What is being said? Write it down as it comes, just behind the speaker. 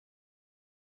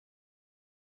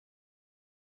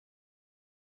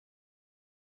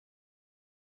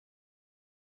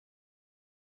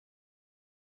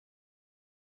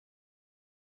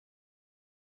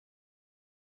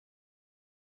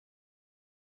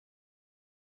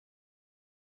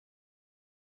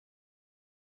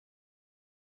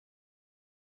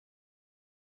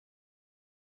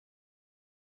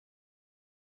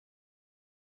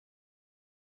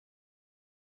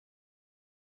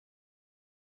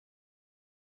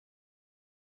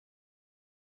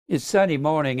It's Sunday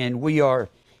morning, and we are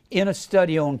in a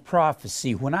study on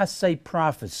prophecy. When I say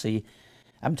prophecy,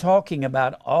 I'm talking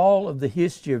about all of the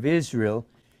history of Israel,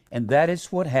 and that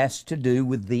is what has to do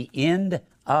with the end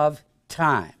of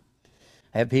time.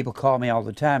 I have people call me all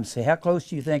the time and say, how close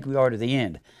do you think we are to the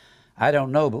end? I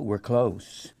don't know, but we're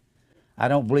close. I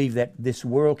don't believe that this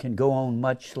world can go on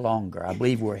much longer. I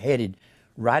believe we're headed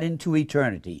right into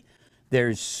eternity.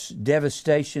 There's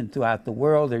devastation throughout the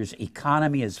world. There's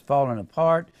economy has fallen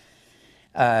apart.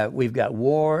 We've got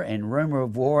war and rumor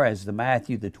of war, as the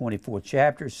Matthew, the 24th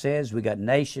chapter says. We've got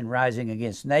nation rising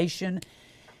against nation.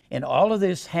 And all of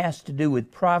this has to do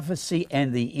with prophecy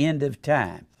and the end of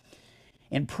time.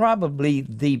 And probably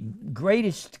the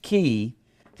greatest key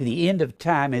to the end of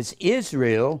time is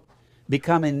Israel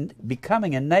becoming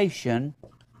a nation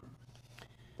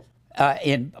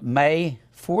in May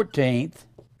 14th,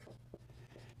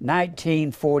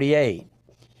 1948.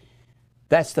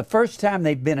 That's the first time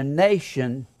they've been a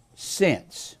nation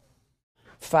since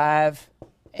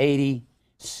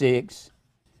 586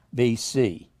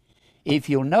 BC. If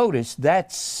you'll notice,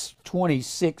 that's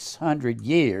 2,600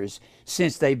 years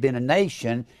since they've been a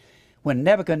nation when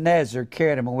Nebuchadnezzar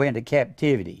carried them away into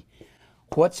captivity.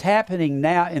 What's happening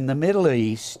now in the Middle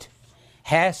East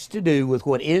has to do with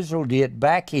what Israel did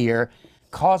back here,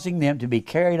 causing them to be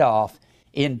carried off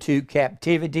into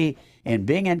captivity and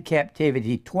being in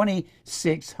captivity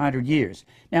 2,600 years.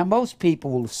 Now, most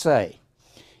people will say,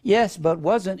 yes, but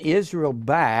wasn't Israel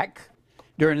back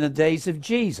during the days of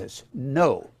Jesus?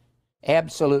 No,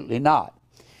 absolutely not.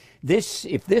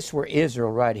 If this were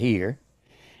Israel right here,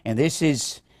 and this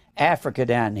is Africa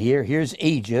down here, here's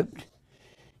Egypt,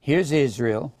 here's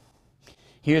Israel,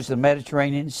 here's the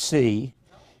Mediterranean Sea,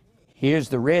 here's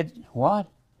the Red, what?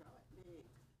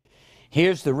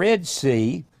 Here's the Red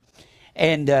Sea,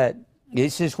 and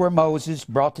this is where Moses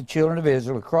brought the children of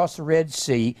Israel across the Red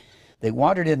Sea. They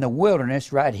wandered in the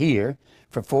wilderness right here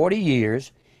for 40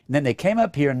 years, and then they came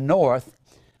up here north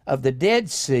of the Dead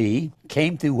Sea,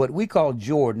 came through what we call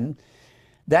Jordan.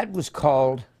 That was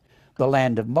called the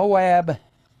land of Moab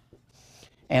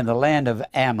and the land of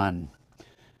Ammon.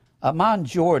 Amman,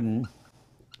 Jordan,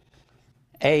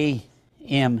 A-M-M-A-N,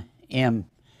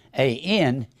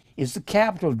 is the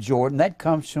capital of Jordan. That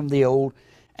comes from the old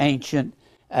ancient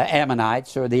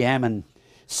Ammonites, or the Ammon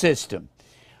system.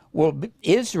 Well,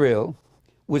 Israel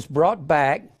was brought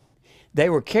back. They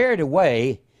were carried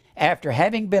away after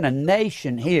having been a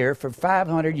nation here for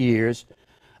 500 years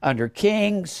under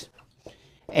kings,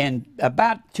 and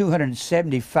about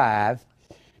 275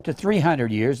 to 300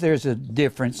 years. There's a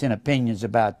difference in opinions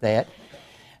about that.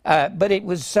 But it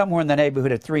was somewhere in the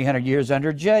neighborhood of 300 years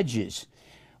under judges.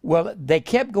 Well, they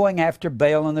kept going after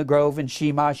Baal in the Grove and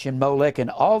Shemash and Molech and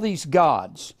all these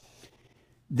gods.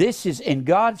 And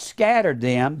God scattered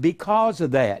them because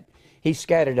of that. He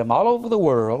scattered them all over the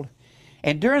world.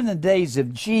 And during the days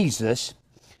of Jesus,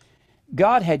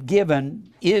 God had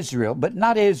given Israel, but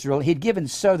not Israel, He'd given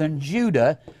southern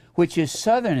Judah, which is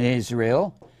southern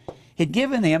Israel, He'd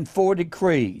given them 4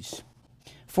 decrees.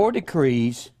 4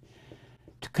 decrees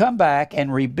to come back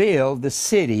and rebuild the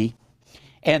city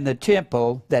and the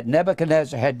temple that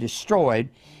Nebuchadnezzar had destroyed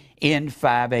in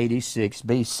 586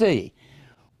 BC.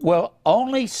 Well,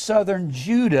 only southern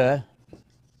Judah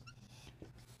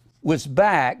was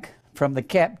back from the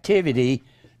captivity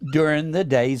during the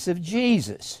days of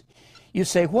Jesus. You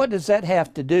say, what does that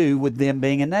have to do with them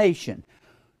being a nation?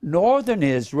 Northern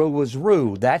Israel was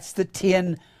ruled. That's the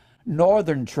 10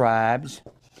 northern tribes,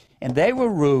 and they were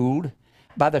ruled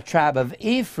by the tribe of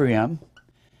Ephraim.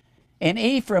 And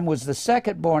Ephraim was the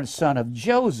second-born son of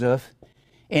Joseph,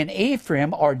 and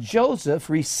Ephraim, or Joseph,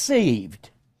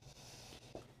 received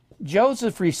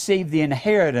the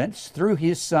inheritance through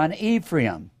his son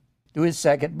Ephraim, through his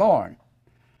second-born.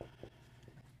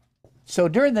 So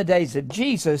during the days of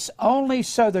Jesus, only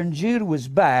southern Judah was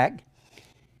back.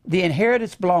 The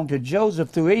inheritance belonged to Joseph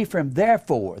through Ephraim.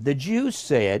 Therefore, the Jews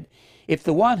said, if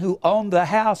the one who owned the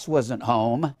house wasn't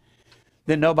home,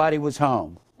 then nobody was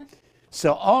home.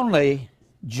 So only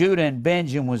Judah and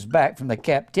Benjamin was back from the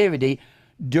captivity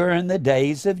during the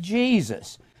days of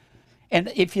Jesus.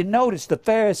 And if you notice, the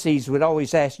Pharisees would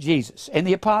always ask Jesus and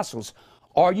the apostles,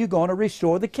 are you going to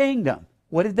restore the kingdom?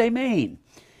 What did they mean?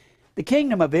 The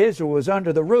kingdom of Israel was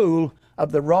under the rule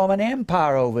of the Roman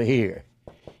Empire over here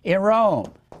in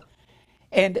Rome.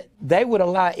 And they would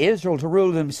allow Israel to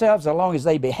rule themselves as long as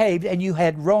they behaved, and you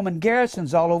had Roman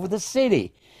garrisons all over the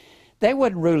city. They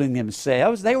weren't ruling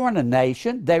themselves. They weren't a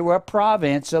nation. They were a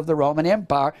province of the Roman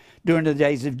Empire during the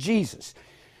days of Jesus.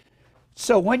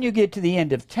 So when you get to the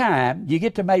end of time, you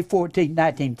get to May 14,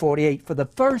 1948, for the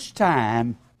first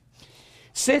time,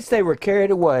 Since they were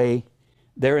carried away,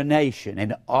 they're a nation.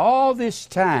 And all this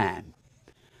time,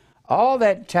 all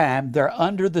that time, they're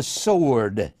under the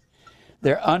sword.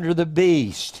 They're under the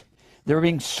beast. They're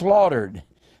being slaughtered.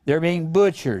 They're being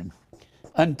butchered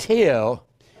until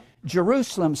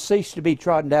Jerusalem ceased to be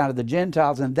trodden down to the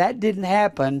Gentiles. And that didn't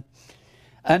happen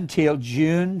until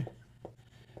June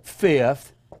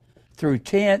 5th through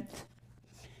 10th,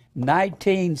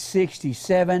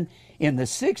 1967, in the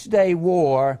 6-day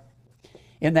war.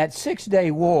 In that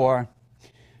 6-day war,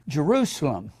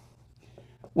 Jerusalem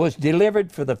was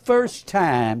delivered for the first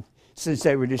time since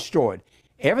they were destroyed.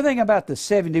 Everything about the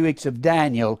 70 weeks of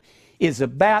Daniel is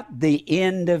about the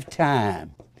end of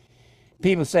time.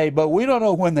 People say, but we don't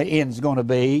know when the end's going to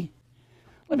be.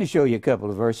 Let me show you a couple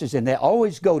of verses, and they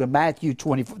always go to Matthew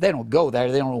 24. They don't go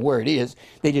there. They don't know where it is.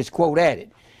 They just quote at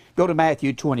it. Go to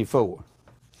Matthew 24.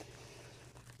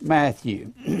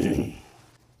 Matthew.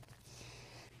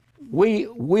 We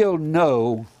will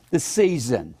know the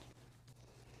season.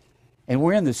 And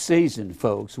we're in the season,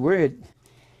 folks.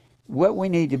 What we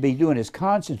need to be doing is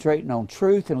concentrating on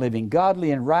truth and living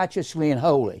godly and righteously and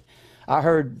holy. I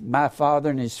heard my father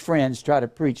and his friends try to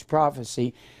preach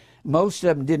prophecy. Most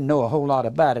of them didn't know a whole lot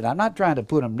about it. I'm not trying to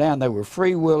put them down. They were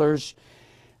free willers.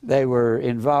 They were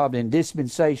involved in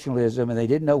dispensationalism, and they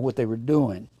didn't know what they were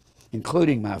doing,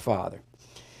 including my father.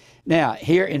 Now,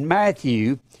 here in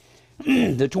Matthew,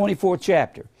 the 24th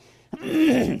chapter,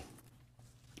 the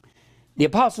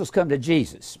apostles come to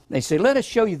Jesus. They say, let us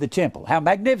show you the temple, how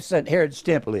magnificent Herod's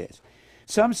temple is.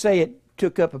 Some say it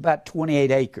took up about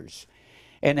 28 acres.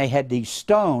 And they had these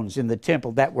stones in the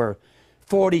temple that were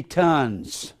 40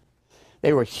 tons.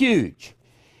 They were huge.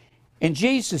 And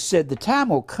Jesus said, the time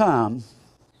will come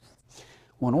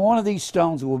when one of these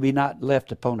stones will be not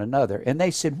left upon another. And they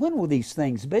said, when will these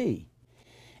things be?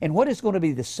 And what is going to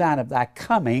be the sign of thy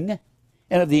coming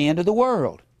and of the end of the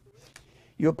world?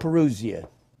 Your Perusia.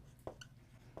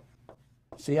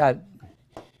 See,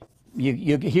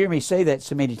 you hear me say that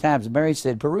so many times. Mary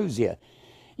said Perusia.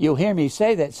 You'll hear me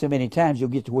say that so many times you'll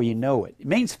get to where you know it. It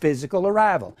means physical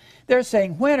arrival. They're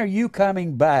saying, when are you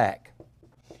coming back?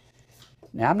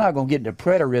 Now, I'm not going to get into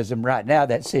preterism right now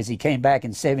that says he came back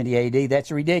in 70 AD. That's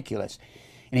ridiculous.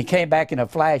 And he came back in a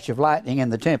flash of lightning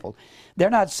in the temple. They're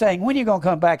not saying, when are you going to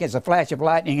come back as a flash of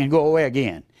lightning and go away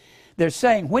again? They're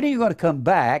saying, when are you going to come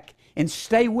back and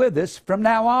stay with us from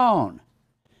now on?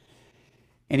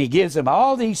 And he gives them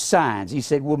all these signs. He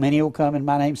said, well, many will come in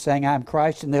my name saying, I am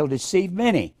Christ, and they'll deceive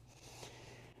many.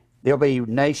 There'll be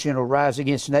nation will rise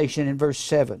against nation in verse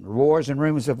 7. Wars and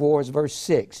rumors of wars, verse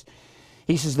 6.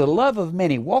 He says, the love of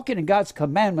many walking in God's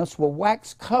commandments will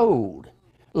wax cold.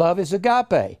 Love is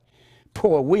agape.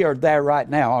 Boy, we are there right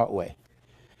now, aren't we?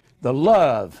 The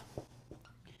love,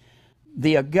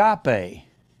 the agape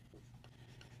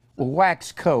will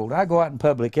wax cold. I go out in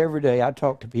public every day. I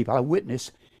talk to people. I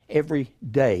witness every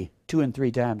day, 2 and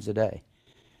 3 times a day.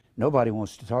 Nobody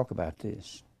wants to talk about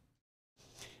this.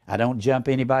 I don't jump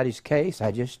anybody's case.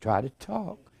 I just try to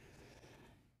talk.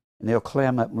 And they'll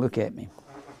clam up and look at me.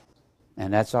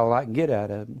 And that's all I can get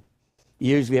out of them.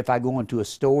 Usually if I go into a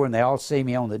store and they all see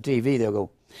me on the TV, they'll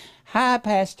go, hi,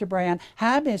 Pastor Brown.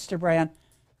 Hi, Mr. Brown.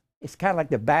 It's kind of like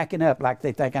they're backing up like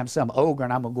they think I'm some ogre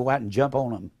and I'm going to go out and jump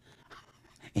on them.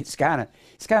 It's kind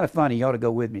of funny. You ought to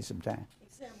go with me sometime.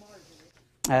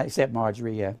 Except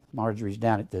Marjorie, yeah. Marjorie's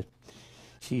down at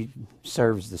she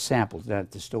serves the samples down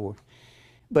at the store.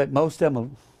 But most of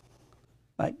them,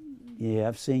 like, yeah,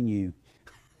 I've seen you.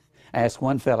 I asked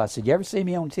one fella, I said, you ever see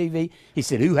me on TV? He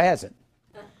said, who hasn't?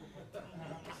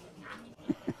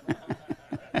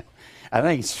 I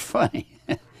think it's funny.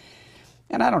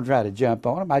 And I don't try to jump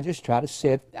on them. I just try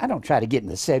to I don't try to get in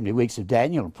the 70 weeks of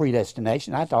Daniel and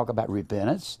predestination. I talk about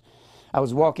repentance. I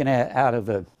was walking out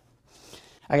of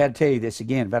I got to tell you this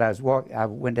again, but I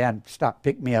went down,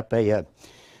 picked me up a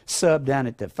sub down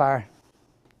at the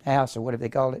firehouse, or whatever they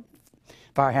call it,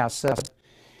 firehouse sub.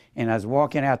 And I was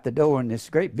walking out the door, and this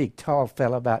great big tall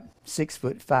fella, about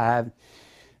 6'5",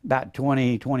 about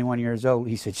 20, 21 years old,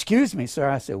 he said, excuse me, sir.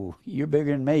 I said, well, you're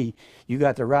bigger than me. You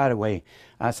got the right of way.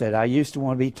 I said, I used to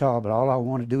want to be tall, but all I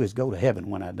want to do is go to heaven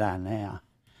when I die now.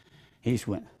 He just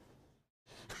went,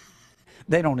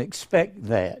 they don't expect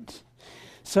that.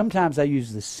 Sometimes I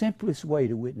use the simplest way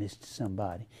to witness to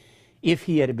somebody. If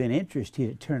he had been interested,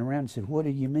 he'd turn around and said, what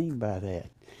do you mean by that?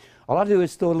 All I do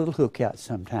is throw a little hook out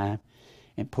sometime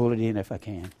and pull it in if I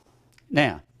can.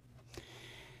 Now,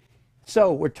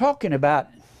 so we're talking about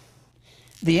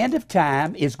the end of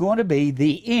time is going to be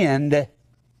the end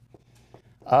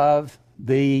of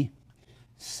the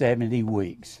 70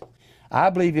 weeks.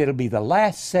 I believe it'll be the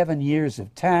last 7 years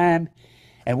of time,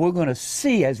 And we're going to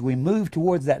see, as we move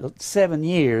towards that 7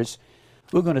 years,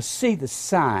 we're going to see the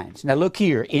signs. Now look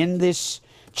here in this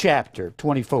chapter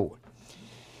 24.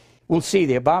 We'll see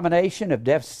the abomination of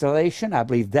desolation. I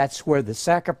believe that's where the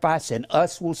sacrifice in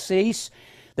us will cease.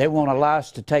 They won't allow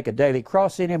us to take a daily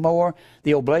cross anymore.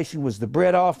 The oblation was the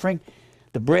bread offering.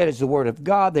 The bread is the Word of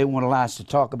God. They won't allow us to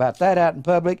talk about that out in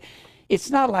public. It's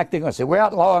not like they're going to say, we're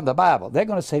outlawing the Bible. They're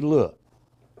going to say, look,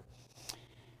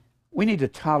 we need to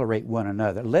tolerate one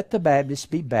another. Let the Baptists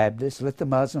be Baptists. Let the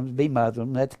Muslims be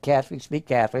Muslims. Let the Catholics be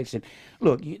Catholics. And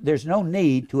look, there's no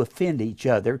need to offend each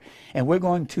other. And we're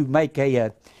going to make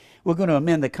we're going to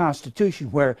amend the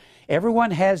Constitution where everyone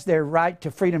has their right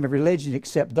to freedom of religion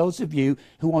except those of you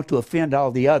who want to offend all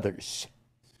the others.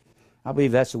 I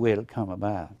believe that's the way it'll come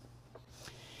about.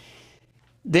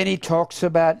 Then he talks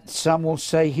about, some will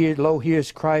say here, lo,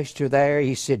 here's Christ, or there.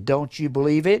 He said, don't you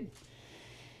believe it?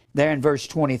 There in verse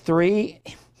 23,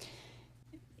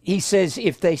 he says,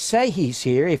 if they say he's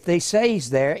here, if they say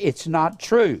he's there, it's not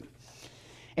true.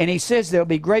 And he says there'll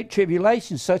be great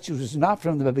tribulation, such as was not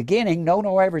from the beginning, no,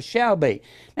 nor ever shall be.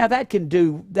 Now that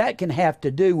can have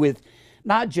to do with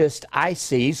not just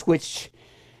ISIS, which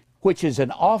is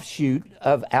an offshoot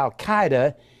of Al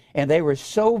Qaeda, and they were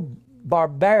so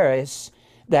barbarous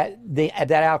that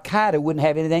Al Qaeda wouldn't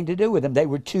have anything to do with them. They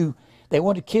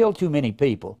wanted to kill too many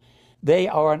people. They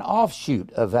are an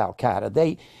offshoot of Al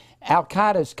Qaeda. Al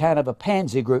Qaeda is kind of a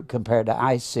pansy group compared to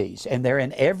ISIS, and they're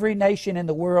in every nation in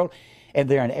the world, and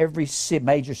they're in every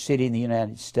major city in the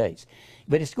United States.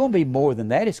 But it's going to be more than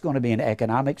that. It's going to be an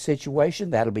economic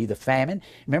situation. That'll be the famine.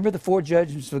 Remember the 4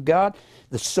 judgments of God?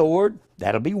 The sword,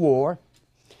 that'll be war.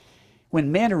 When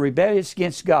men are rebellious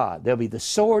against God, there'll be the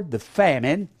sword, the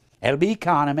famine, that'll be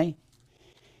economy.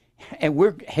 And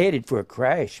we're headed for a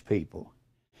crash, people.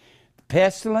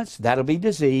 Pestilence, that'll be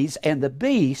disease, and the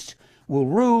beast will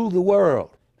rule the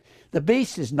world. The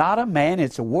beast is not a man,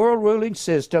 it's a world-ruling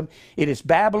system. It is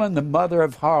Babylon, the mother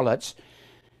of harlots,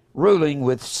 ruling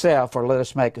with self, or let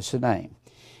us make us a name.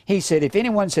 He said, if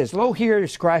anyone says, lo, here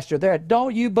is Christ, or there,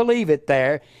 don't you believe it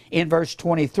there in verse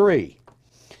 23.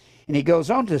 And he goes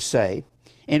on to say,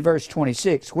 in verse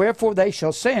 26, wherefore they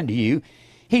shall say unto you,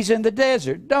 he's in the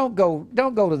desert. Don't go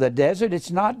to the desert,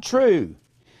 it's not true.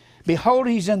 Behold,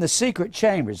 he's in the secret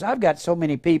chambers. I've got so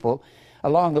many people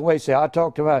along the way say, I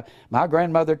talked to my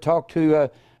grandmother talked to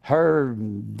her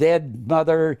dead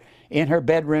mother in her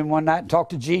bedroom one night and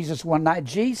talked to Jesus one night.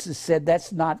 Jesus said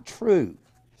that's not true.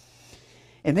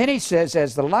 And then he says,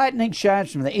 as the lightning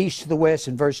shines from the east to the west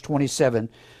in verse 27,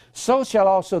 so shall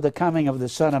also the coming of the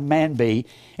Son of Man be.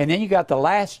 And then you got the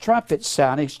last trumpet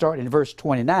sounding, starting in verse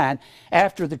 29,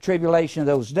 after the tribulation of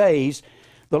those days,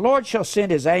 the Lord shall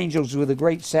send his angels with a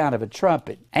great sound of a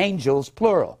trumpet. Angels,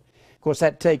 plural. Of course,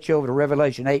 that takes you over to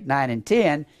Revelation 8, 9, and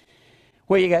 10,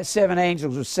 where you got 7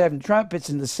 angels with 7 trumpets,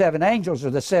 and the 7 angels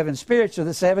are the 7 spirits of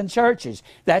the 7 churches.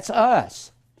 That's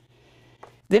us.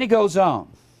 Then he goes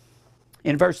on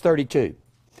in verse 32.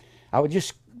 I was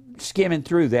just skimming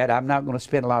through that. I'm not going to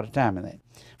spend a lot of time on that.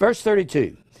 Verse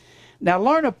 32. Now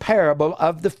learn a parable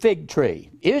of the fig tree.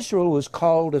 Israel was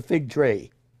called a fig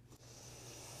tree.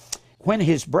 When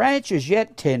his branch is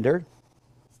yet tender,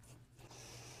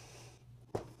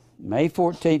 May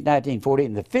 14, 1940,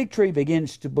 and the fig tree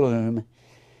begins to bloom,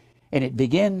 and it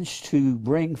begins to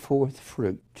bring forth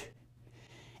fruit,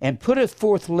 and putteth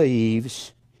forth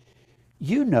leaves,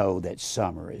 you know that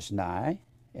summer is nigh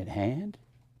at hand.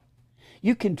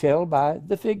 You can tell by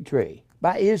the fig tree,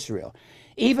 by Israel,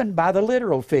 even by the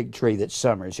literal fig tree that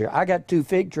summer is here. I got 2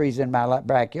 fig trees in my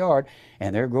backyard,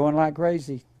 and they're growing like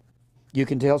crazy. You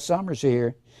can tell summer's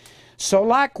here. So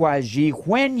likewise ye,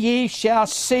 when ye shall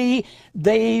see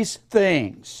these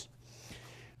things.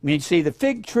 When you see the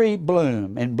fig tree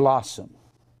bloom and blossom,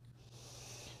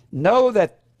 know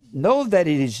that it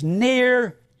is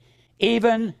near,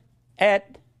 even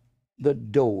at the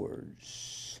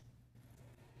doors.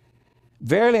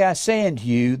 Verily I say unto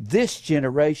you, this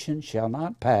generation shall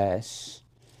not pass.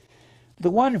 The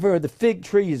one where the fig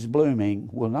tree is blooming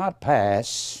will not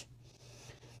pass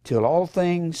till all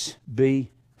things be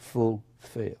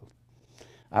fulfilled.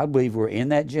 I believe we're in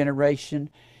that generation.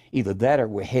 Either that or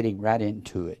we're heading right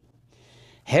into it.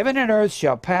 Heaven and earth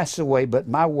shall pass away, but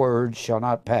my word shall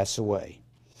not pass away.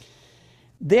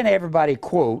 Then everybody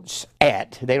quotes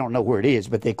at, they don't know where it is,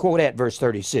 but they quote at verse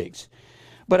 36.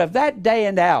 But of that day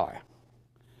and hour,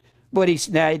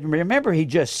 now remember he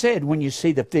just said when you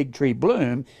see the fig tree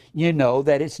bloom, you know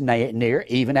that it's near,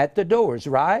 even at the doors,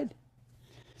 right?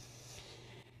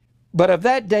 But of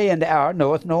that day and hour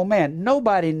knoweth no man.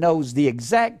 Nobody knows the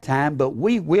exact time, but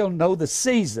we will know the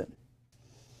season.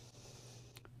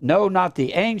 No, not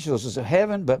the angels of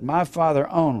heaven, but my Father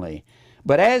only.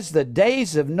 But as the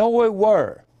days of Noah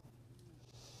were,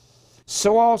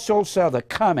 so also shall the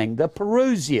coming, the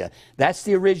parousia. That's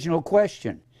the original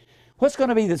question. What's going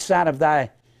to be the sign of thy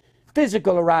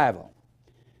physical arrival?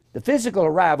 The physical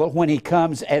arrival, when he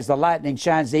comes as the lightning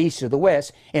shines the east or the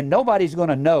west, and nobody's going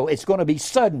to know. It's going to be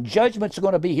sudden. Judgment's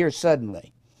going to be here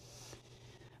suddenly.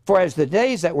 For as the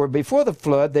days that were before the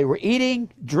flood, they were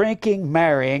eating, drinking,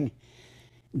 marrying,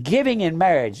 giving in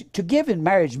marriage. To give in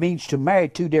marriage means to marry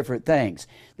two different things.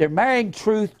 They're marrying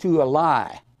truth to a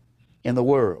lie in the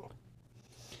world.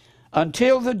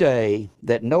 Until the day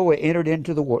that Noah entered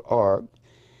into the ark,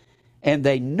 and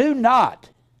they knew not.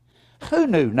 Who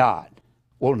knew not?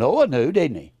 Well, Noah knew,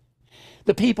 didn't he?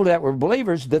 The people that were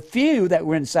believers, the few that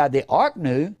were inside the ark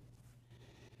knew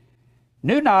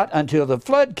not until the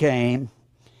flood came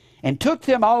and took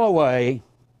them all away.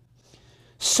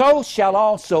 So shall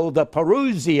also the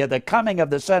parousia, the coming of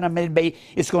the Son of Man, be.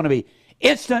 It's going to be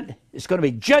instant. It's going to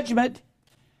be judgment.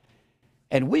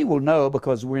 And we will know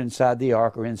because we're inside the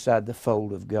ark or inside the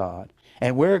fold of God.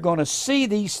 And we're going to see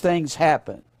these things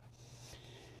happen.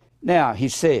 Now, he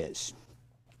says,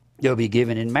 they'll be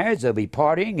given in marriage, they'll be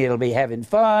partying, it'll be having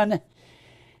fun.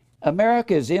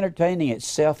 America is entertaining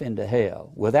itself into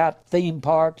hell. Without theme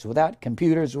parks, without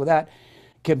computers, without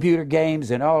computer games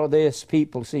and all of this,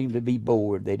 people seem to be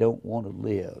bored. They don't want to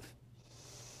live.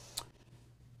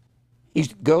 He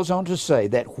goes on to say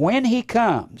that when he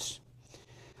comes,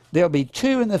 there'll be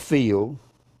two in the field,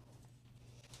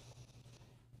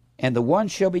 and the one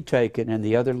shall be taken and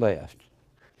the other left.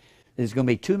 There's going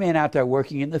to be two men out there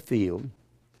working in the field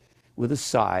with a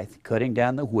scythe, cutting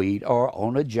down the wheat, or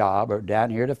on a job, or down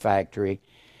here at a factory.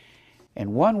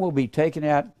 And one will be taken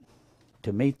out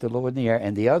to meet the Lord in the air,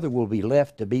 and the other will be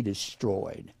left to be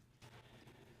destroyed.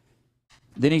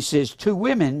 Then he says, two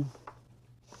women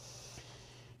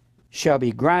shall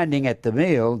be grinding at the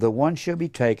mill, the one shall be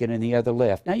taken and the other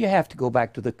left. Now you have to go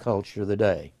back to the culture of the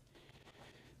day.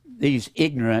 These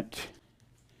ignorant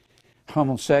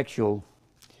homosexual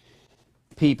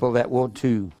people that want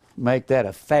to make that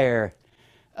a fair,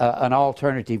 an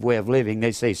alternative way of living,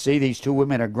 they say, see, these two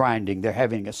women are grinding, they're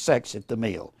having a sex at the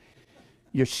mill.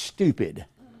 You're stupid.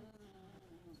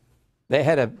 They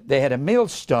had a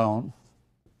millstone,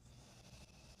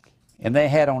 and they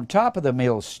had on top of the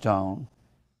millstone,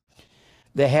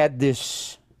 they had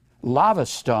this lava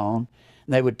stone,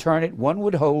 and they would turn it, one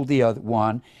would hold the other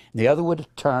one, and the other would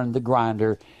turn the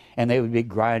grinder, and they would be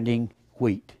grinding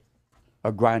wheat,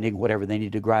 or grinding whatever they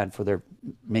need to grind for their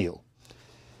meal.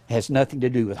 It has nothing to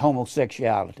do with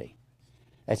homosexuality.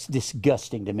 That's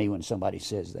disgusting to me when somebody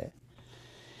says that.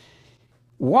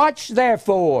 Watch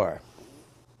therefore,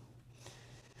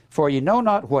 for you know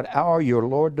not what hour your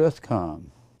Lord doth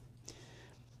come.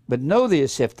 But know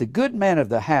this, if the good man of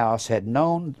the house had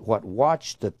known what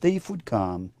watch the thief would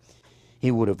come,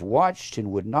 he would have watched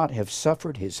and would not have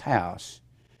suffered his house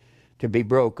to be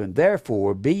broken.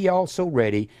 Therefore be ye also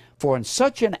ready, for in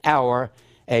such an hour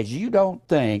as you don't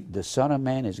think the Son of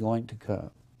Man is going to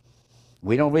come.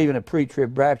 We don't believe in a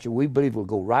pre-trib rapture. We believe we'll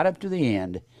go right up to the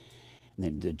end, and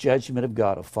then the judgment of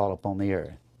God will fall upon the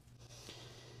earth.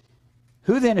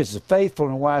 Who then is the faithful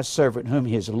and wise servant whom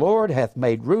his Lord hath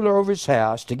made ruler over his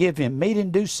house, to give him meat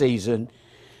in due season?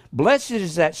 Blessed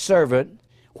is that servant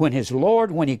when his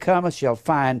Lord, when he cometh, shall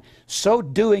find so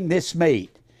doing this meat.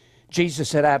 Jesus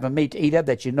said, I have a meat to eat of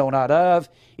that you know not of.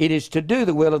 It is to do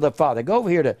the will of the Father. Go over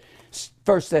here to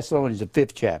 1 Thessalonians, the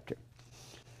 5th chapter.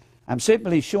 I'm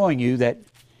simply showing you that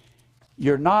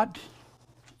you're not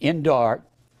in dark.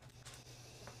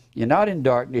 You're not in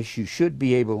darkness. You should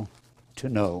be able to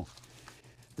know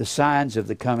the signs of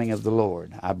the coming of the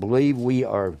Lord. I believe we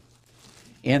are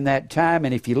in that time,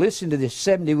 and if you listen to this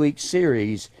 70-week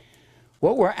series,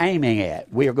 what we're aiming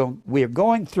at, we are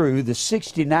going through the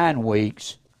 69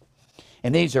 weeks,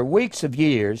 and these are weeks of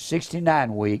years,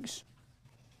 69 weeks,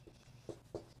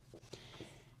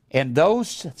 and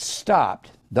those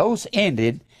stopped, those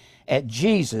ended at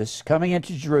Jesus coming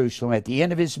into Jerusalem at the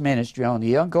end of his ministry on the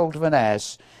young colt of an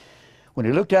ass, when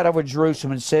he looked out over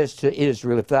Jerusalem and says to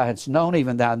Israel, if thou hadst known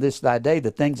even thou this thy day the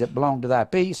things that belong to thy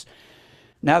peace,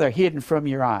 now they're hidden from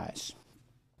your eyes.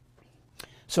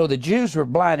 So the Jews were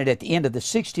blinded at the end of the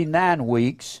 69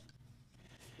 weeks,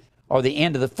 or the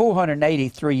end of the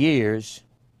 483 years.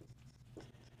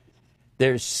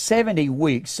 There's 70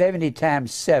 weeks, 70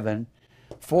 times 7,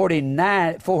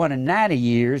 490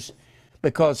 years,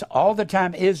 because all the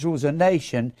time Israel was a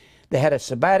nation, they had a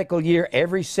sabbatical year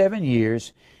every 7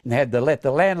 years, and they had to let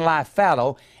the land lie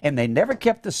fallow, and they never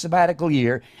kept the sabbatical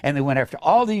year, and they went after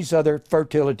all these other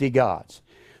fertility gods.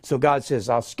 So God says,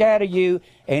 I'll scatter you,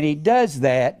 and He does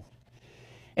that.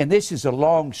 And this is a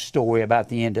long story about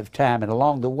the end of time, and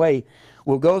along the way,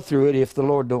 we'll go through it if the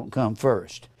Lord don't come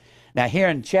first. Now here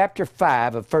in chapter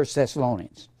 5 of 1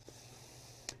 Thessalonians,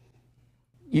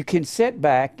 you can sit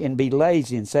back and be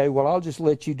lazy and say, well, I'll just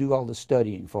let you do all the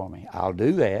studying for me. I'll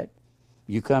do that.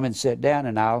 You come and sit down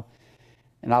and I'll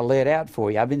lay it out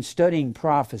for you. I've been studying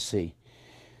prophecy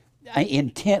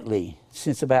intently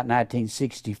since about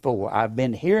 1964. I've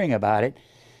been hearing about it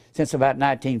since about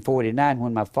 1949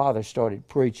 when my father started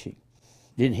preaching.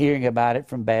 Been hearing about it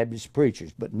from Baptist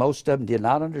preachers, but most of them did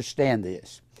not understand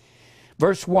this.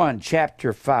 Verse 1,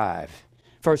 chapter 5.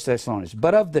 1 Thessalonians,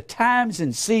 but of the times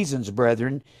and seasons,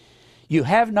 brethren, you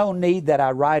have no need that I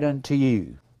write unto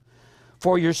you.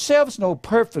 For yourselves know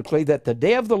perfectly that the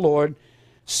day of the Lord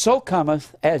so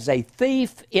cometh as a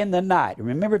thief in the night.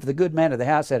 Remember, if the good man of the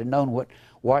house had known what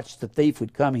watched the thief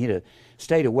would come, he'd have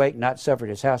stayed awake, not suffered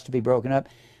his house to be broken up.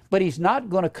 But he's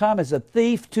not going to come as a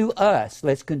thief to us.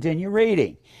 Let's continue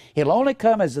reading. He'll only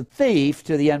come as a thief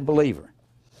to the unbeliever.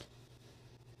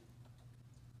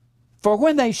 For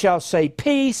when they shall say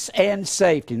peace and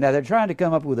safety. Now they're trying to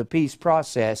come up with a peace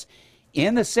process.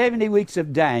 In the 70 weeks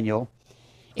of Daniel,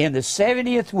 in the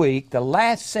 70th week, the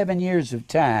last 7 years of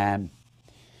time,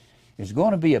 there's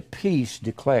going to be a peace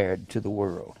declared to the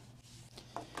world.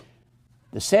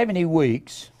 The 70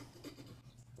 weeks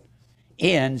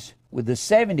ends with the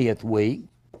 70th week.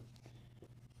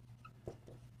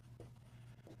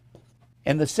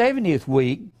 And the 70th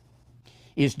week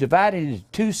is divided into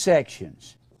two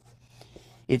sections.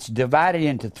 It's divided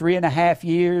into 3.5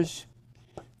 years,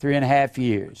 3.5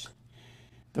 years.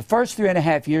 The first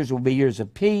 3.5 years will be years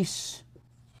of peace,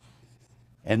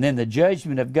 and then the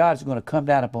judgment of God is going to come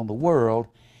down upon the world,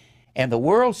 and the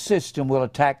world system will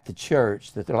attack the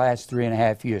church the last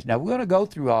 3.5 years. Now, we're going to go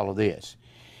through all of this.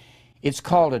 It's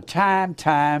called a time,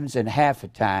 times, and half a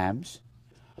times,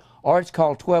 or it's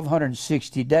called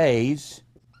 1,260 days,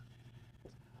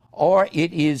 or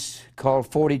it is called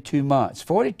 42 months.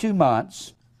 42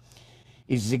 months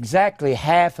is exactly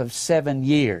half of 7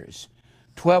 years.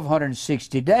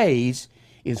 1,260 days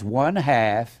is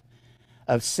 1/2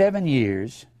 of 7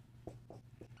 years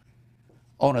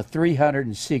on a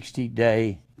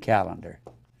 360-day calendar.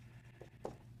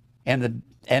 And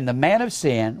the man of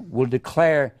sin will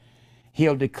declare,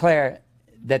 he'll declare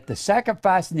that the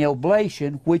sacrifice and the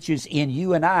oblation, which is in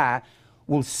you and I,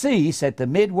 will cease at the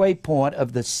midway point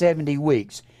of the 70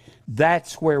 weeks.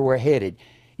 That's where we're headed.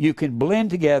 You can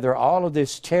blend together all of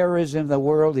this terrorism in the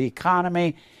world, the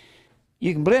economy.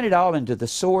 You can blend it all into the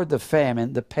sword, the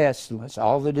famine, the pestilence,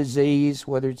 all the disease,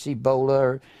 whether it's Ebola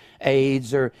or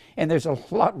AIDS, and there's a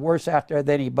lot worse out there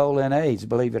than Ebola and AIDS,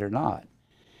 believe it or not.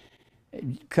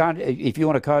 If you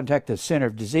want to contact the Center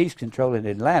of Disease Control in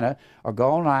Atlanta, or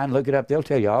go online, look it up, they'll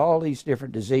tell you all these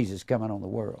different diseases coming on the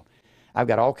world. I've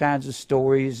got all kinds of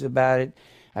stories about it.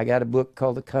 I got a book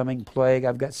called The Coming Plague.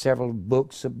 I've got several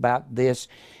books about this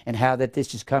and how that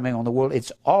this is coming on the world.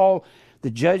 It's all the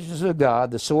judgments of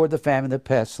God, the sword, the famine, the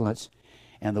pestilence,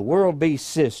 and the world beast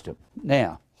system.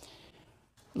 Now,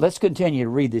 let's continue to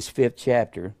read this 5th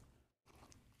chapter.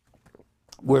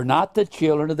 We're not the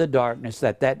children of the darkness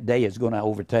that day is going to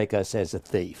overtake us as a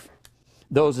thief.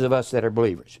 Those of us that are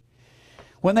believers.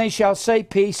 When they shall say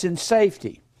peace and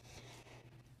safety.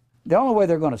 The only way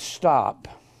they're going to stop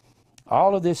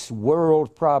all of this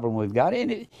world problem we've got, and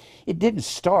it didn't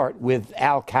start with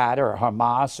Al-Qaeda or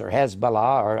Hamas or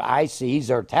Hezbollah or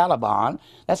ISIS or Taliban.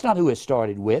 That's not who it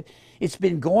started with. It's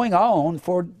been going on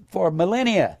for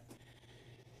millennia.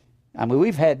 I mean,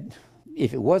 we've had,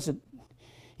 if it wasn't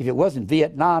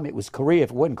Vietnam, it was Korea.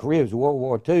 If it wasn't Korea, it was World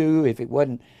War II. If it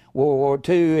wasn't World War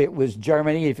II, it was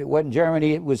Germany. If it wasn't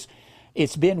Germany,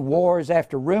 it's been wars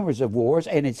after rumors of wars,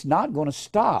 and it's not going to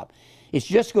stop. It's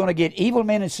just going to get, evil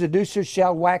men and seducers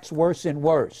shall wax worse and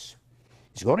worse.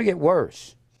 It's going to get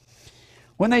worse.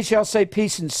 When they shall say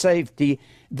peace and safety,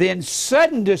 then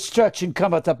sudden destruction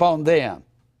cometh upon them,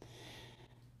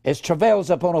 as travails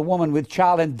upon a woman with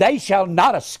child, and they shall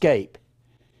not escape.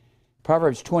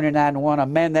 Proverbs 29:1, a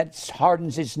man that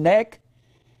hardens his neck,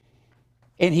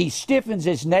 and he stiffens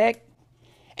his neck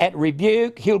at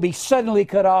rebuke, he'll be suddenly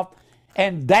cut off,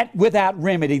 and that without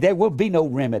remedy. There will be no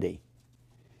remedy.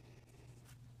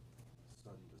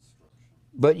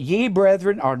 But ye,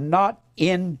 brethren, are not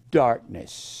in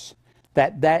darkness,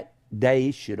 that day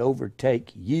should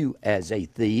overtake you as a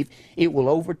thief. It will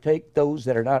overtake those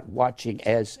that are not watching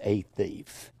as a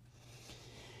thief.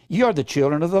 You are the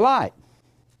children of the light.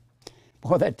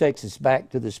 Boy, that takes us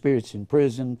back to the spirits in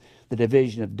prison, the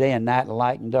division of day and night,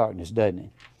 light and darkness, doesn't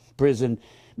it? Prison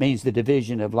means the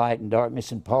division of light and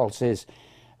darkness, and Paul says,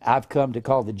 I've come to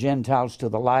call the Gentiles to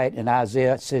the light, and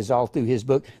Isaiah says all through his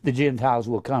book, the Gentiles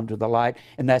will come to the light,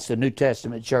 and that's the New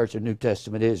Testament church and New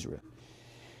Testament Israel.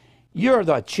 You're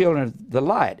the children of the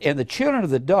light, and the children of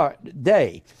the dark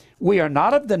day. We are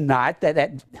not of the night,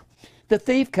 that the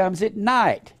thief comes at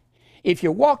night. If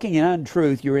you're walking in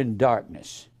untruth, you're in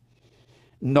darkness,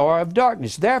 nor of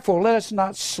darkness. Therefore, let us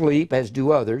not sleep as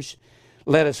do others.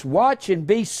 Let us watch and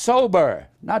be sober.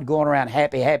 Not going around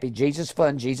happy, happy Jesus,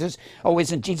 fun Jesus. Oh,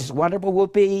 isn't Jesus wonderful?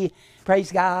 Whoopee.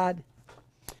 Praise God.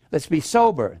 Let's be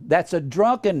sober. That's a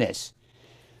drunkenness.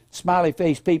 Smiley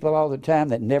face people all the time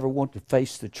that never want to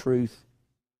face the truth.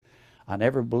 I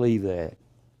never believe that.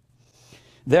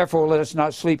 Therefore, let us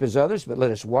not sleep as others, but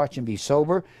let us watch and be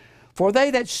sober. For they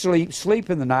that sleep, sleep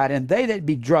in the night, and they that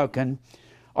be drunken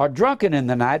are drunken in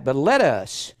the night. But let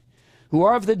us, who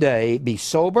are of the day, be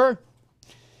sober.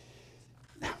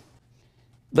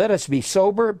 Let us be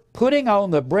sober, putting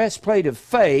on the breastplate of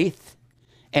faith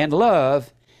and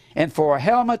love, and for a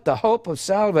helmet the hope of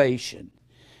salvation.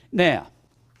 Now,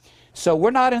 so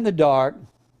we're not in the dark.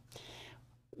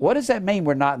 What does that mean,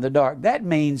 we're not in the dark? That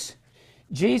means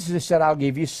Jesus said, I'll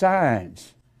give you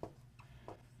signs.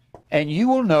 And you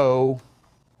will know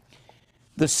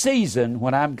the season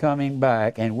when I'm coming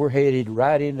back, and we're headed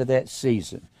right into that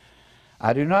season.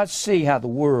 I do not see how the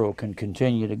world can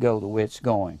continue to go the way it's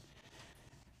going.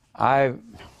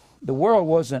 The world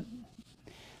wasn't,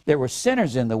 there were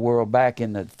sinners in the world back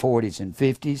in the 40s and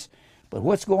 50s, but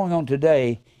what's going on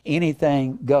today,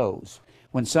 anything goes.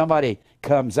 When somebody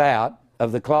comes out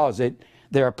of the closet,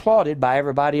 they're applauded by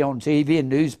everybody on TV and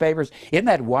newspapers. Isn't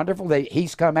that wonderful that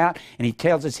he's come out and he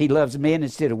tells us he loves men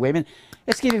instead of women?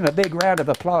 Let's give him a big round of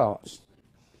applause.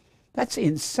 That's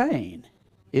insane,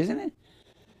 isn't it?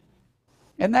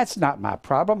 And that's not my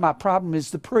problem. My problem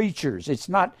is the preachers. It's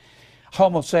not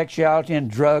homosexuality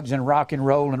and drugs and rock and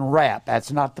roll and rap.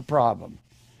 That's not the problem.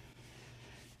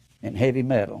 And heavy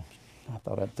metal. I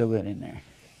thought I'd throw it in there.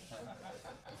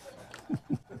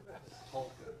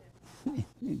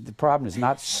 The problem is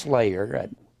not Slayer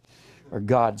or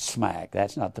Godsmack.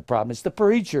 That's not the problem. It's the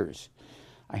preachers.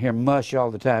 I hear mush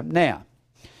all the time. Now,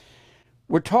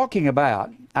 we're talking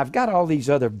about, I've got all these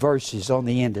other verses on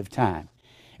the end of time.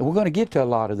 And we're going to get to a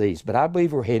lot of these, but I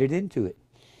believe we're headed into it.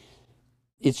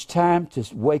 It's time to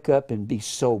wake up and be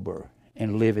sober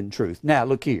and live in truth. Now,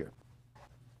 look here.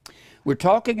 We're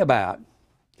talking about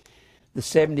the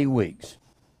 70 weeks.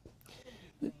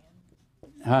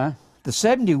 The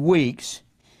 70 weeks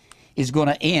is going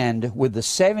to end with the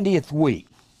 70th week.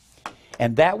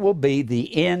 And that will be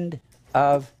the end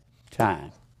of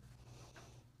time.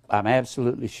 I'm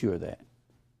absolutely sure of that.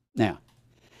 Now,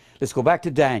 let's go back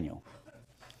to Daniel.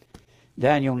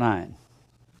 Daniel 9.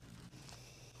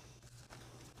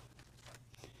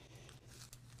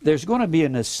 There's going to be a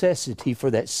necessity for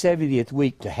that 70th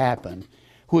week to happen,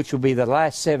 which will be the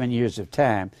last 7 years of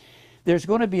time. There's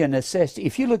going to be a necessity.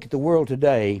 If you look at the world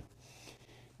today,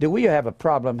 do we have a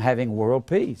problem having world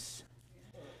peace?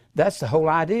 That's the whole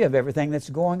idea of everything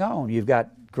that's going on. You've got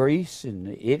Greece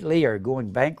and Italy are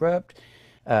going bankrupt.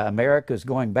 America is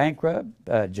going bankrupt.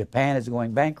 Japan is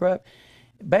going bankrupt.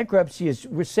 Bankruptcy is,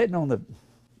 we're sitting on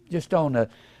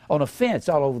a fence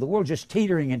all over the world, just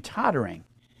teetering and tottering.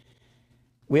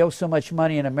 We owe so much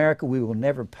money in America, we will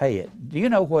never pay it. Do you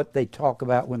know what they talk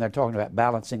about when they're talking about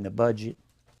balancing the budget?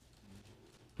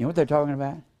 You know what they're talking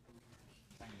about?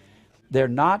 They're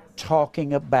not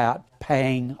talking about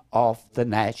paying off the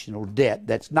national debt.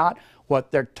 That's not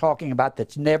what they're talking about.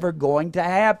 That's never going to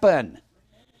happen.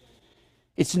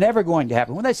 It's never going to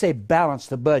happen. When they say balance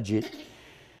the budget,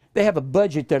 they have a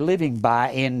budget they're living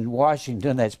by in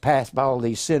Washington that's passed by all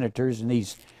these senators and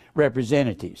these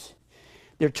representatives.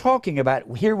 They're talking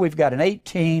about, here we've got an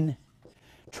 $18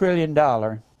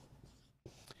 trillion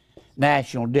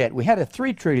national debt. We had a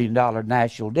 $3 trillion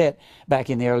national debt back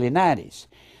in the early 90s.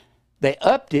 They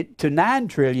upped it to $9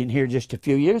 trillion here just a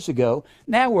few years ago.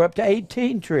 Now we're up to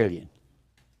 18 trillion.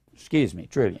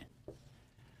 Trillion.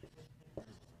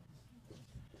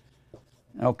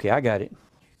 Okay, I got it.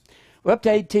 We're up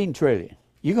to 18 trillion.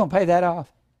 You going to pay that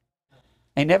off?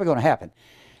 Ain't never going to happen.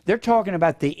 They're talking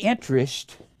about the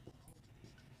interest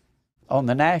on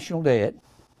the national debt,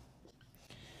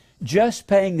 just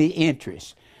paying the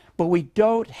interest. But we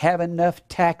don't have enough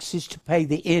taxes to pay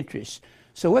the interest.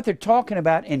 So what they're talking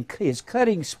about is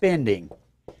cutting spending.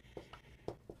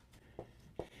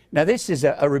 Now this is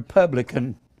a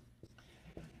Republican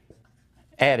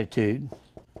attitude.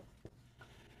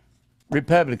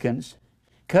 Republicans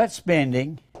cut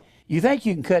spending. You think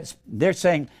you can cut, they're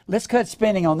saying, let's cut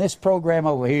spending on this program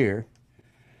over here.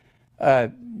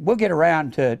 We'll get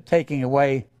around to taking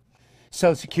away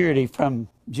Social Security from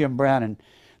Jim Brown and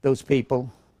those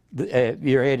people,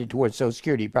 you're headed towards Social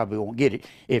Security, you probably won't get it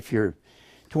if you're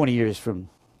 20 years from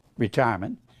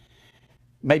retirement.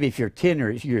 Maybe if you're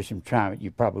 10 years from retirement,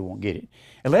 you probably won't get it.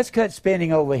 And let's cut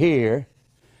spending over here,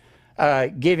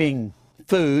 giving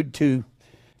food to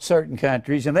certain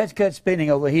countries, and let's cut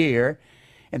spending over here.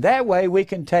 And that way we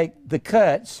can take the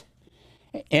cuts,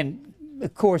 and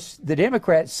of course the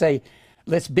Democrats say,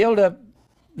 let's build up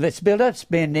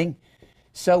spending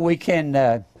so we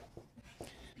can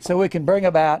bring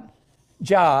about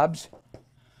jobs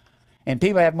and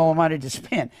people have more money to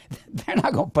spend. They're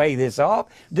not going to pay this off.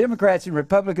 Democrats and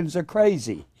Republicans are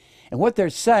crazy. And what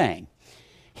they're saying,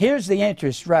 here's the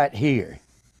interest right here.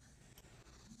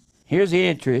 Here's the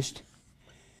interest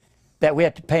that we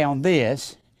have to pay on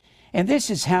this. And this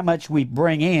is how much we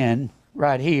bring in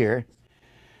right here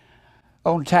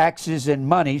on taxes and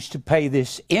monies to pay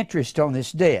this interest on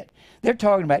this debt. They're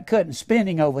talking about cutting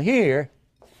spending over here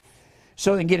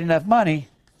so they can get enough money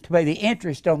to pay the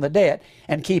interest on the debt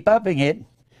and keep upping it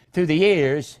through the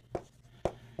years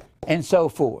and so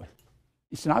forth.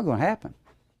 It's not going to happen.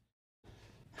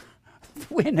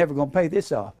 We're never going to pay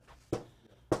this off.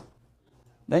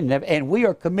 And we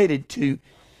are committed to,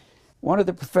 one of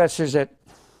the professors at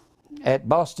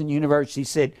Boston University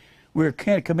said, we're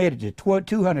kind of committed to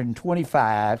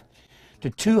 $225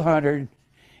 to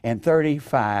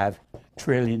 $235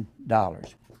 trillion.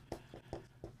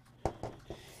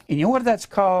 And you know what that's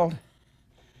called?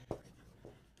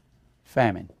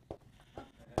 Famine.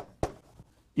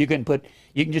 You can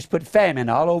just put famine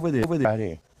all over this right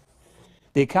here.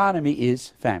 The economy is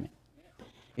famine.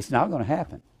 It's not going to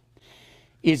happen.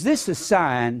 Is this a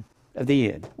sign of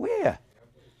the end? Well, yeah.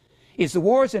 Is the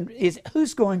wars and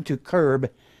who's going to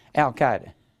curb Al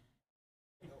Qaeda?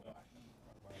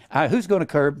 Who's going to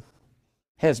curb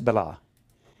Hezbollah,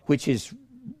 which is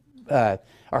or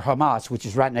Hamas, which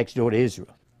is right next door to Israel?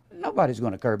 Nobody's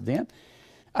going to curb them.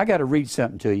 I got to read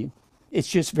something to you. It's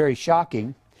just very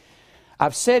shocking.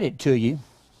 I've said it to you,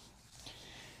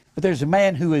 but there's a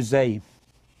man who is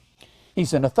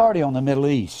he's an authority on the Middle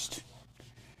East,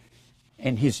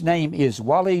 and his name is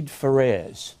Walid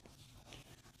Perez.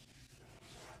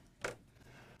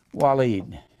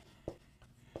 Walid,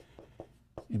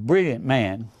 a brilliant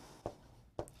man.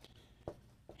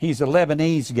 He's a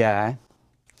Lebanese guy.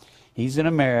 He's an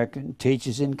American,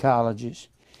 teaches in colleges.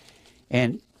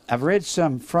 And I've read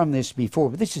some from this before,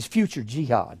 but this is future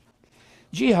jihad.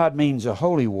 Jihad means a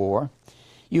holy war.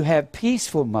 You have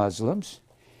peaceful Muslims,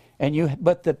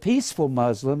 but the peaceful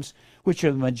Muslims, which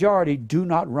are the majority, do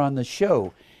not run the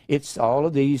show. It's all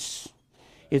of these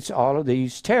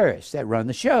terrorists that run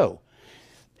the show.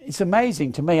 It's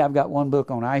amazing to me. I've got one book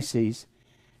on ISIS,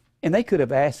 and they could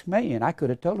have asked me, and I could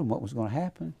have told them what was going to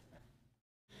happen.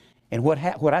 And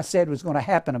what I said was going to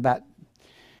happen about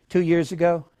 2 years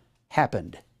ago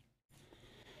happened.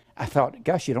 I thought,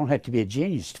 gosh, you don't have to be a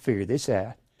genius to figure this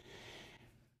out.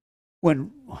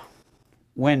 When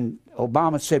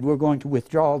Obama said we're going to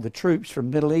withdraw the troops from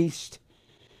the Middle East,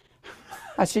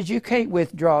 I said, you can't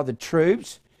withdraw the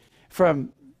troops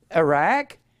from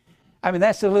Iraq. I mean,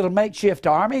 that's a little makeshift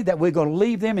army that we're going to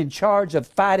leave them in charge of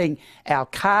fighting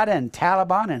Al-Qaeda and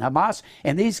Taliban and Hamas.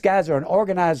 And these guys are an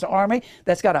organized army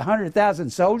that's got 100,000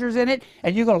 soldiers in it.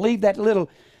 And you're going to leave that little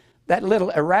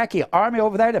Iraqi army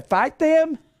over there to fight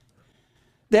them?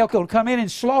 They'll come in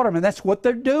and slaughter them, and that's what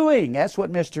they're doing. That's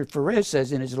what Mr. Perez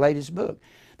says in his latest book.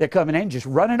 They're coming in and just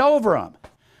running over them.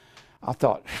 I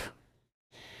thought,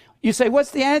 you say,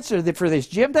 what's the answer for this,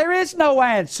 Jim? There is no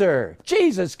answer.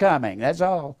 Jesus coming, that's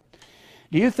all.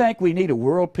 Do you think we need a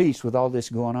world peace with all this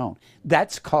going on?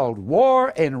 That's called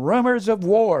war and rumors of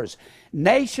wars.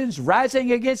 Nations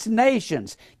rising against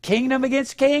nations. Kingdom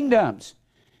against kingdoms.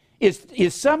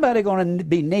 Is somebody going to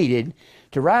be needed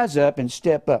to rise up and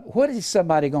step up? What is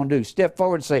somebody going to do? Step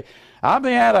forward and say, I'm the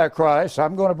Antichrist.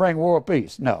 I'm going to bring world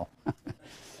peace. No.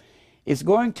 It's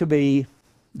going to be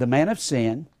the man of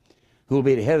sin who will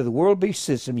be the head of the world beast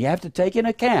system. You have to take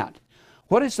into account,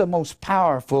 what is the most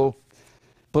powerful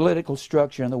political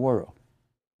structure in the world?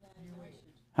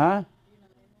 Huh?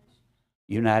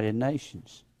 United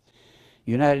Nations.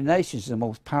 United Nations is the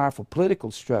most powerful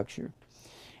political structure,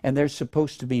 and they're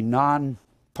supposed to be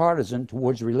non-partisan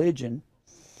towards religion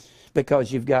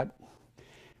because you've got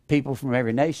people from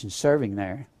every nation serving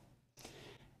there.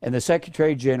 And the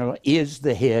Secretary General is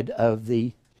the head of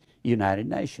the United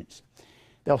Nations.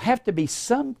 There'll have to be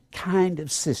some kind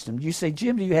of system. You say,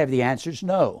 Jim, do you have the answers?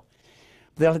 No.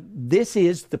 This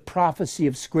is the prophecy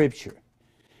of Scripture.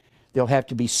 There'll have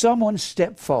to be someone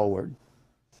step forward.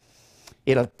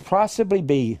 It'll possibly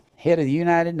be head of the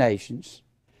United Nations.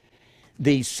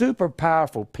 the super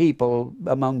powerful people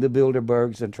among the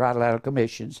Bilderbergs and Trilateral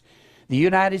Commissions, the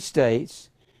United States,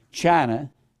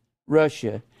 China,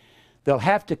 Russia, they'll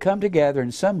have to come together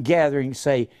in some gathering and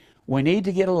say, we need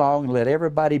to get along and let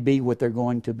everybody be what they're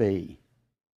going to be.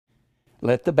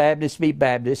 Let the Baptists be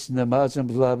Baptists, and the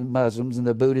Muslims love Muslims, and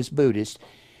the Buddhists Buddhists.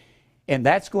 And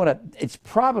it's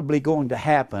probably going to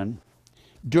happen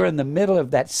during the middle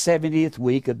of that 70th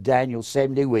week of Daniel's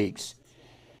 70 weeks,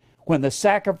 when the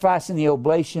sacrifice and the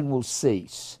oblation will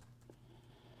cease.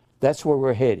 That's where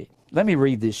we're headed. Let me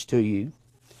read this to you.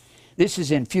 This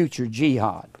is in future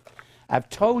jihad. I've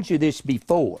told you this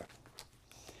before,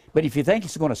 but if you think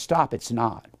it's going to stop, it's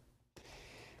not.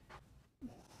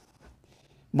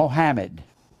 Mohammed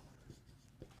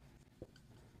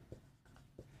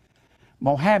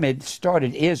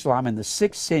started Islam in the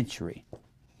 6th century.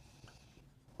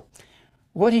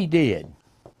 What he did,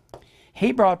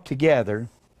 he brought together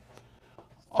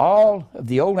all of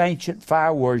the old ancient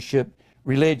fire worship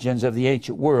religions of the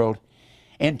ancient world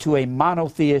into a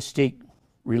monotheistic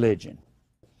religion.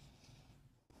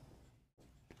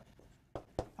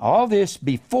 All this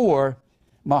before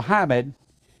Muhammad,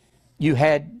 you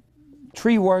had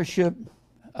tree worship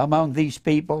among these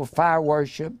people, fire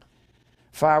worship.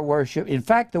 In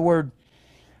fact, the word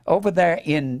over there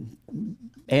in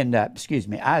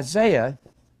Isaiah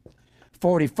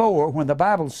 44, when the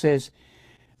Bible says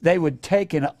they would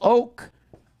take an oak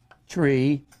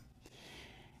tree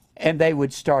and they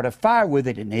would start a fire with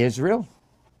it in Israel,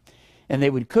 and they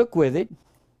would cook with it,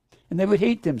 and they would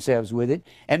heat themselves with it,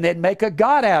 and they'd make a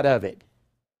god out of it.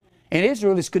 And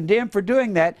Israel is condemned for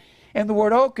doing that. And the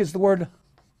word oak is the word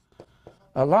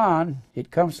Alan. It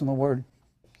comes from the word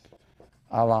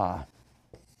Allah.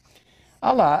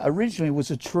 Allah originally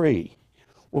was a tree.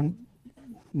 Well,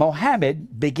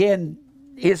 Muhammad began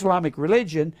Islamic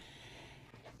religion,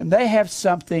 and they have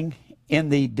something in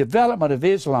the development of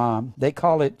Islam. They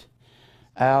call it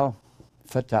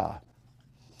Al-Fatah.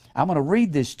 I'm going to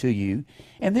read this to you.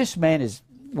 And this man is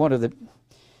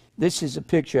this is a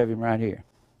picture of him right here.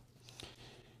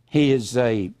 He's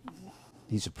a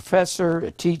professor,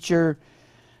 a teacher,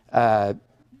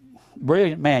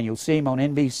 brilliant man. You'll see him on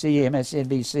NBC,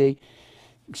 MSNBC.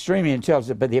 Extremely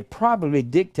intelligent, but they probably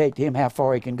dictate to him how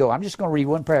far he can go. I'm just going to read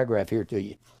one paragraph here to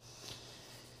you.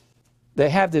 They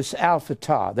have this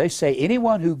Al-Fatah. They say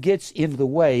anyone who gets in the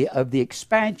way of the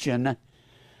expansion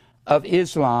of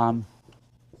Islam,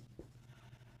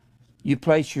 you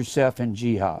place yourself in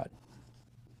jihad.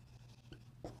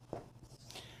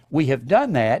 We have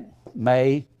done that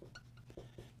May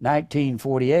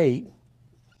 1948,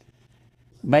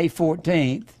 May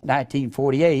 14th,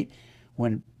 1948,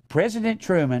 when President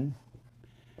Truman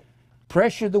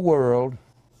pressured the world,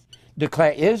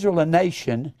 declare Israel a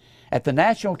nation at the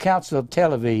National Council of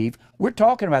Tel Aviv. We're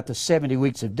talking about the 70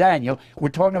 weeks of Daniel. We're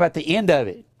talking about the end of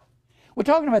it. We're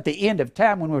talking about the end of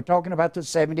time when we're talking about the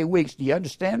 70 weeks. Do you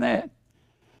understand that?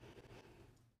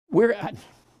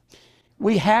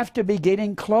 We have to be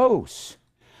getting close.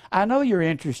 I know you're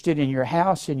interested in your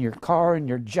house and your car and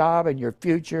your job and your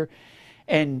future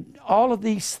and all of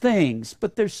these things,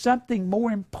 but there's something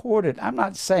more important. I'm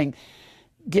not saying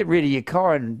get rid of your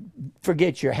car and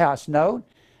forget your house. No,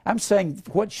 I'm saying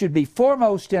what should be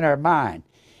foremost in our mind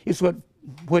is what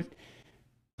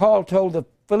Paul told the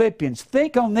Philippians.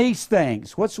 Think on these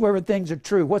things, whatsoever things are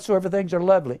true, whatsoever things are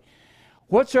lovely,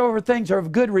 whatsoever things are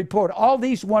of good report, all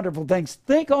these wonderful things.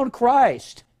 Think on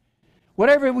Christ.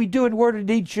 Whatever we do in word and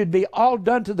deed should be all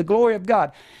done to the glory of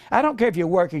God. I don't care if you're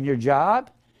working your job.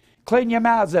 Clean your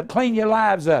mouths up. Clean your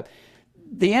lives up.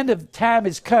 The end of time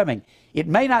is coming. It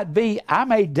may not be, I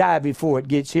may die before it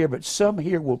gets here, but some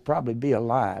here will probably be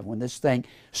alive when this thing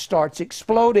starts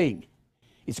exploding.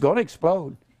 It's going to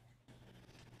explode.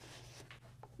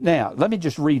 Now, let me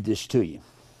just read this to you.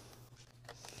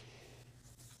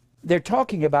 They're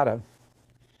talking about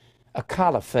a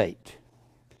caliphate.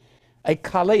 A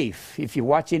caliph. If you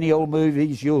watch any old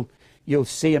movies, you'll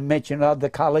see a mention of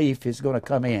the caliph is going to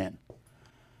come in.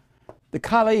 The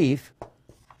caliph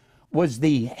was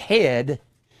the head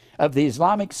of the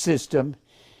Islamic system.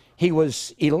 He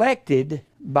was elected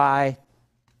by,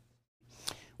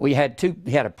 we had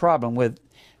a problem with,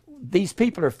 these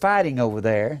people are fighting over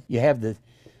there. You have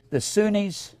the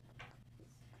Sunnis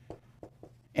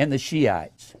and the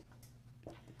Shiites.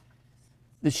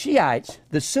 The Shiites,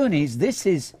 the Sunnis,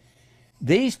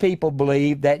 these people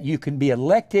believe that you can be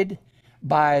elected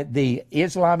by the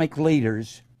Islamic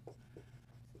leaders,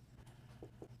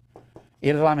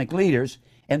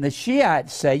 and the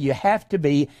Shiites say you have to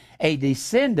be a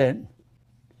descendant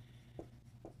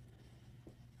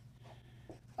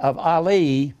of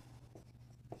Ali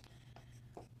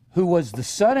who was the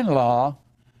son-in-law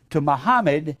to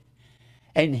Muhammad,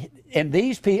 and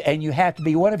these people, and you have to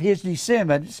be one of his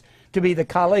descendants to be the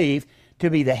caliph, to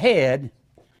be the head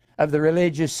of the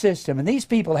religious system. And these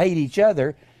people hate each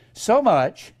other so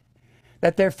much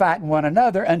that they're fighting one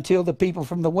another until the people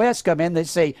from the West come in. They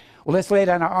say, well, let's lay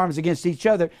down our arms against each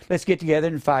other. Let's get together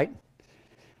and fight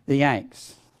the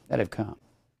Yanks that have come.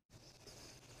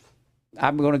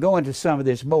 I'm going to go into some of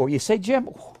this more. You say, Jim,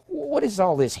 what is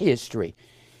all this history?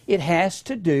 It has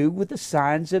to do with the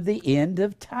signs of the end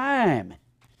of time.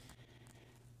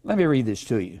 Let me read this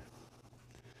to you.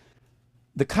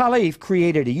 The Caliph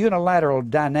created a unilateral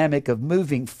dynamic of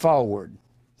moving forward.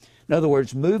 In other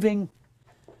words, moving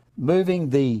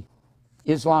the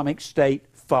Islamic State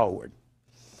forward.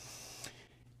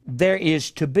 There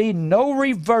is to be no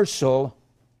reversal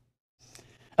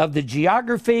of the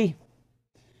geography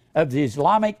of the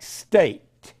Islamic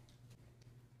State.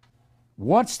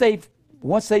 Once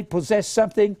they possess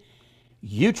something,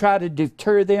 you try to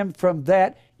deter them from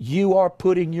that, you are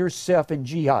putting yourself in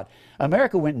jihad.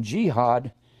 America went in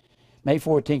jihad May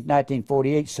 14,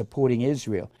 1948, supporting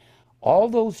Israel. All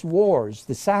those wars,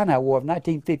 the Sinai War of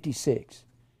 1956,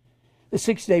 the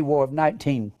Six-Day War of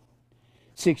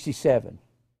 1967,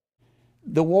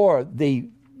 the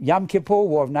Yom Kippur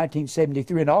War of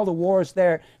 1973, and all the wars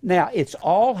there. Now, it's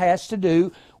all has to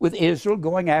do with Israel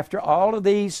going after all of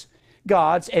these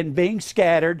gods and being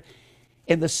scattered.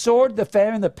 And the sword, the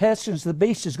famine, the pestilence, the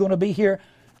beast is going to be here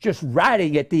just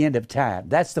riding at the end of time.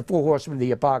 That's the four horsemen of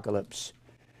the apocalypse.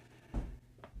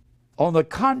 On the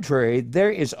contrary,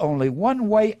 there is only one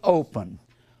way open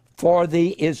for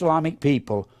the Islamic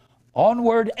people: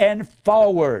 onward and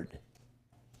forward.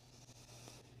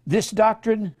 This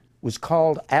doctrine was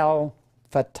called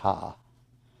Al-Fatah.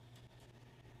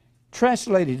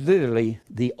 Translated literally,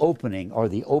 the opening, or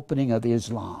the opening of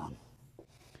Islam.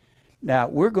 Now,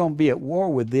 we're going to be at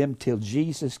war with them till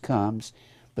Jesus comes,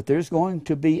 but there's going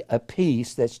to be a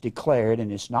peace that's declared,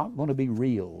 and it's not going to be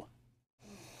real.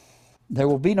 There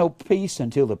will be no peace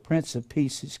until the Prince of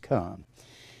Peace has come.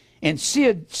 In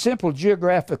simple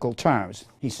geographical terms,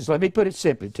 he says, let me put it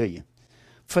simply to you.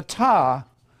 Fatah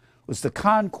was the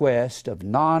conquest of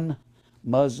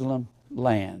non-Muslim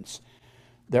lands.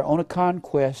 They're on a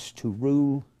conquest to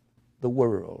rule the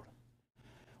world.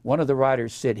 One of the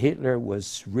writers said Hitler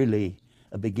was really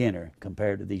a beginner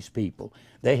compared to these people.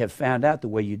 They have found out the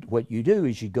way what you do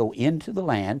is you go into the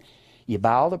land, you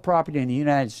buy all the property in the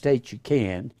United States you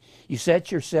can, you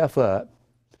set yourself up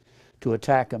to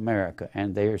attack America,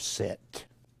 and they're set.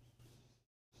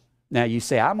 Now you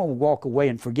say, I'm going to walk away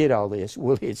and forget all this.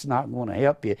 Well, it's not going to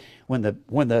help you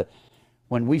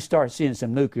when we start seeing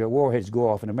some nuclear warheads go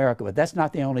off in America. But that's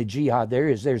not the only jihad there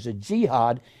is. There's a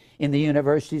jihad in the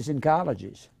universities and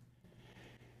colleges.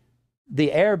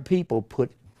 The Arab people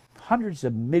put hundreds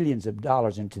of millions of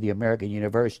dollars into the American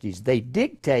universities. They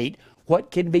dictate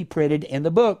what can be printed in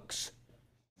the books.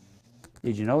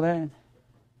 Did you know that?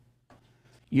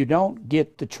 You don't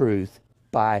get the truth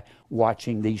by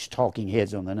watching these talking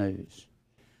heads on the news.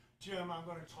 Jim, I'm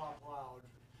going to talk loud,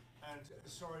 and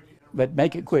sorry to interrupt. But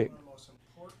make it quick. One of the most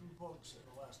important books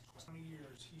in the last 20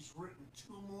 years. He's written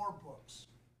 2 more books.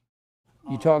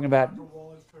 You're talking about? Dr.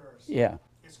 Wally Ferris. Yeah.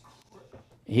 He's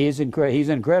He's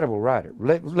an incredible writer.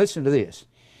 Listen to this.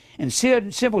 In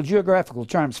simple geographical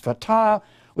terms, Fatah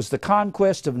was the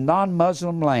conquest of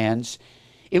non-Muslim lands.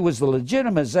 It was the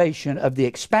legitimization of the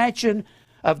expansion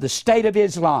of the State of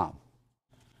Islam.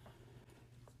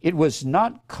 It was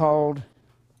not called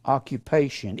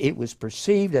occupation. It was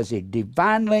perceived as a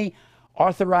divinely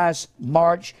authorized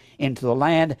march into the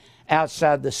land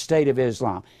outside the State of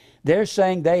Islam. They're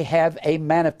saying they have a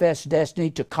manifest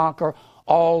destiny to conquer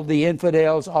all the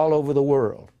infidels all over the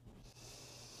world.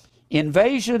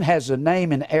 Invasion has a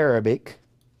name in Arabic.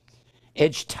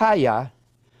 Ijtaya,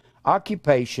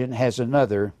 occupation, has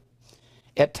another,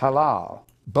 etalal.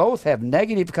 Both have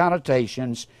negative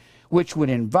connotations which would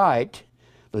invite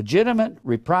legitimate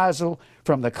reprisal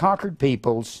from the conquered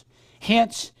peoples.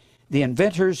 Hence, the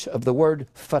inventors of the word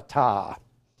fatah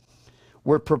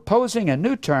were proposing a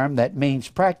new term that means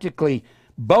practically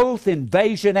both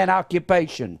invasion and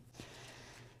occupation.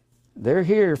 They're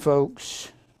here,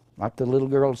 folks. Like the little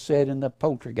girl said in the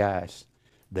Poltergeist.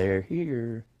 They're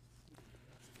here.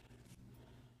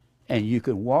 And you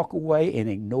can walk away and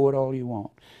ignore it all you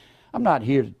want. I'm not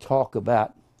here to talk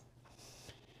about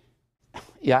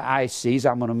ICs.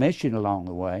 I'm going to mention along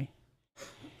the way.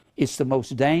 It's the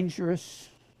most dangerous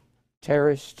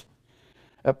terrorist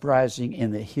uprising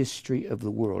in the history of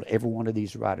the world. Every one of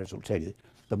these writers will tell you.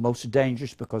 The most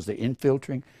dangerous because they're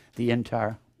infiltrating the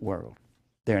entire world.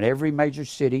 They're in every major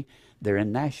city. They're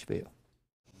in Nashville.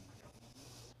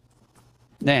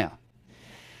 Now,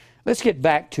 let's get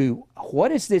back to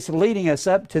what is this leading us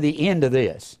up to the end of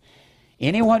this.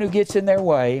 Anyone who gets in their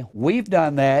way, we've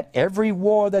done that. Every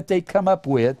war that they've come up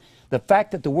with, the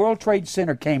fact that the World Trade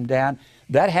Center came down,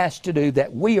 that has to do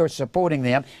that we are supporting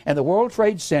them. And the World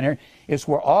Trade Center is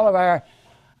where all of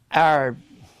our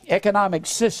economic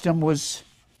system was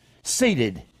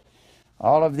seated.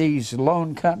 All of these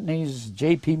loan companies,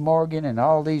 J.P. Morgan and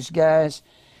all these guys,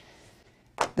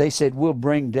 they said, we'll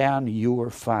bring down your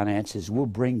finances. We'll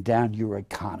bring down your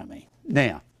economy.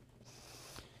 Now,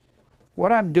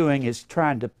 what I'm doing is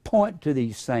trying to point to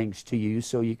these things to you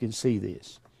so you can see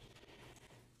this.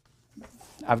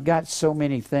 I've got so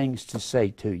many things to say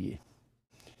to you.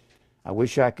 I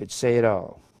wish I could say it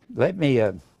all.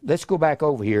 Let's go back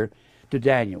over here to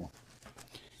Daniel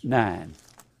 9.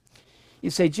 You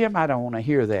say, Jim, I don't want to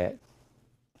hear that.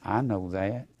 I know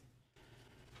that.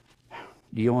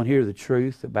 Do you want to hear the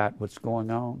truth about what's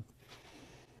going on?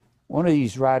 One of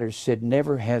these writers said,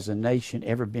 never has a nation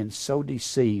ever been so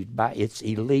deceived by its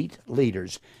elite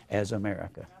leaders as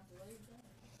America.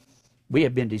 We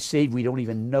have been deceived. We don't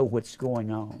even know what's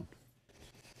going on.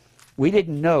 We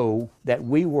didn't know that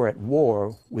we were at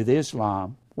war with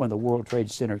Islam when the World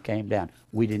Trade Center came down.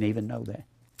 We didn't even know that.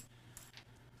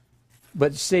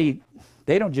 But see,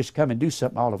 they don't just come and do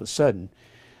something all of a sudden.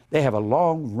 They have a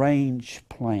long-range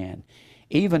plan.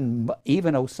 Even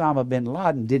Osama bin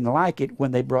Laden didn't like it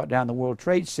when they brought down the World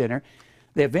Trade Center.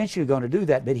 They're eventually going to do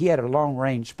that, but he had a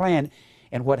long-range plan.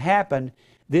 And what happened,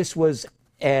 this was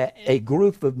a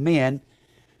group of men.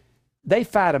 They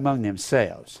fight among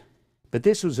themselves. But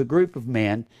this was a group of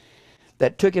men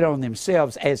that took it on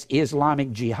themselves as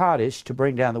Islamic jihadists to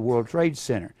bring down the World Trade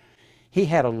Center. He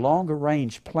had a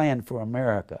longer-range plan for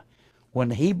America.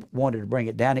 When he wanted to bring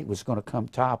it down, it was going to come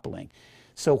toppling.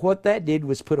 So what that did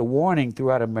was put a warning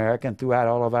throughout America and throughout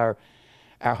all of our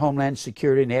Homeland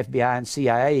Security and FBI and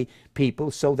CIA people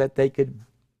so that they could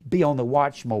be on the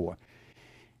watch more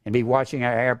and be watching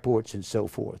our airports and so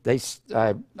forth.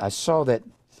 I saw that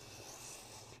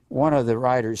one of the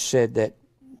writers said that,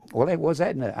 well, it was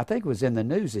I think it was in the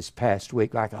news this past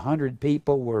week, like 100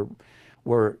 people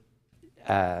were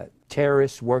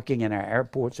terrorists working in our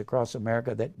airports across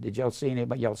America. Did y'all see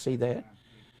anybody? Y'all see that?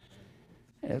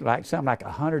 Something like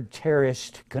 100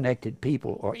 terrorist-connected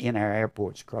people are in our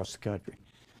airports across the country.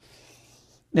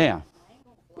 Now,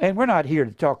 and we're not here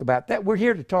to talk about that. We're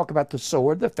here to talk about the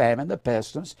sword, the famine, the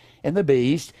pestilence, and the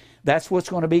beast. That's what's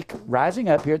going to be rising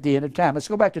up here at the end of time. Let's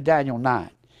go back to Daniel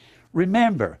 9.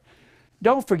 Remember,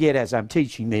 don't forget as I'm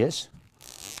teaching this,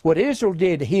 what Israel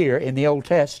did here in the Old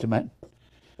Testament,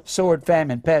 sword,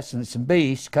 famine, pestilence, and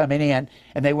beast coming in,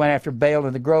 and they went after Baal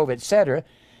in the grove, etc.,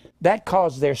 that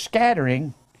caused their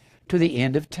scattering to the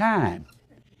end of time.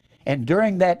 And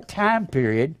during that time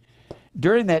period,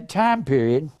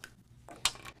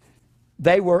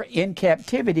 they were in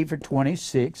captivity for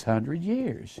 2,600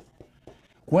 years.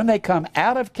 When they come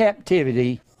out of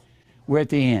captivity, we're at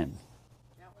the end.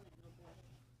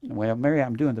 Well, Mary,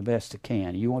 I'm doing the best I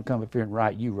can. You want to come up here and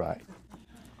write, you write.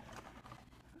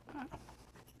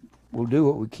 We'll do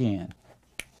what we can.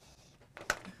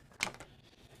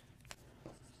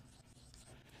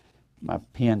 My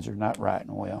pens are not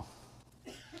writing well.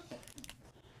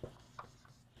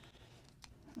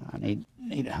 I need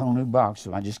a whole new box,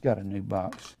 so I just got a new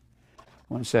box.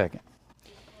 1 second.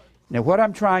 Now, what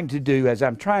I'm trying to do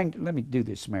let me do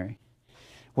this, Mary.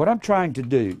 What I'm trying to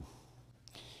do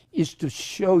is to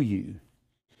show you,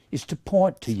 is to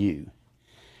point to you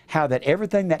how that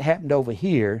everything that happened over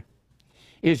here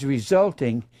is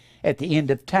resulting at the end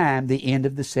of time, the end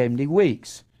of the 70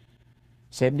 weeks.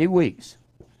 70 weeks.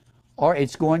 Or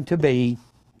it's going to be,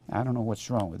 I don't know what's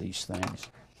wrong with these things.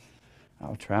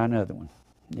 I'll try another one.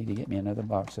 Need to get me another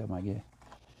box of them, I guess.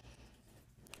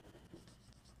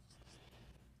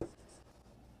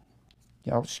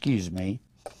 Y'all excuse me.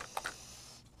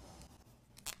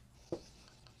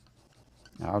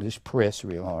 I'll just press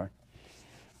real hard.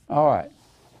 All right.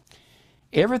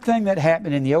 Everything that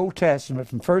happened in the Old Testament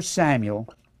from 1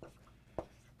 Samuel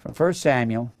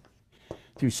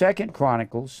through 2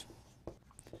 Chronicles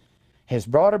has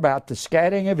brought about the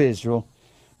scattering of Israel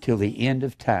till the end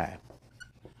of time.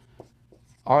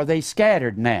 Are they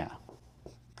scattered now?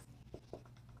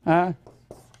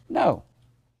 No.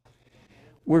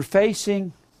 We're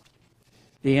facing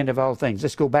the end of all things.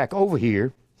 Let's go back over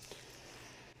here.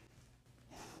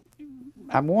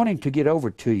 I'm wanting to get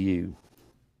over to you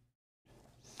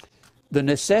the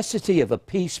necessity of a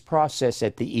peace process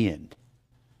at the end.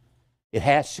 It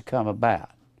has to come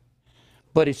about.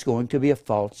 But it's going to be a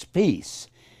false peace.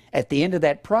 At the end of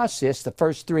that process, the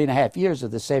first 3.5 years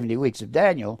of the 70 weeks of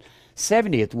Daniel,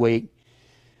 70th week,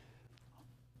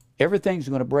 everything's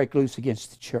going to break loose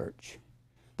against the church.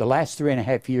 The last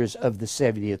 3.5 years of the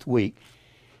 70th week.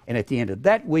 And at the end of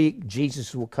that week,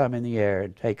 Jesus will come in the air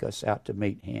and take us out to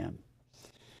meet him.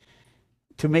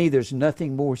 To me, there's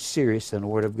nothing more serious than the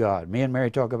Word of God. Me and Mary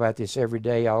talk about this every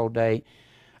day, all day.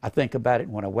 I think about it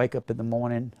when I wake up in the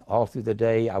morning, all through the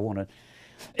day. I'm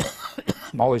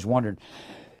always wondering,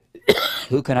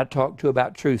 who can I talk to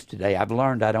about truth today? I've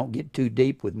learned I don't get too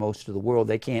deep with most of the world.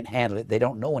 They can't handle it. They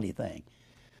don't know anything.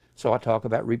 So I talk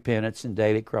about repentance and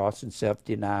daily cross and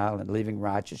self-denial and living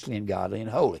righteously and godly and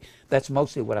holy. That's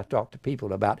mostly what I talk to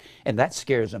people about. And that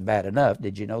scares them bad enough.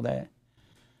 Did you know that?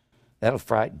 That'll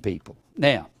frighten people.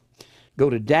 Now, go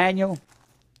to Daniel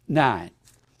 9.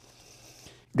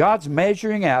 God's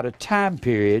measuring out a time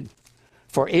period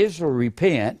for Israel to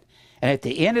repent. And at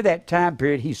the end of that time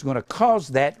period, he's going to cause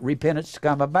that repentance to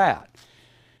come about.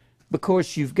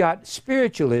 Because you've got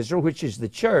spiritual Israel, which is the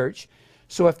church.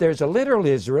 So if there's a literal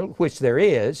Israel, which there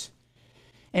is,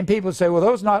 and people say, well,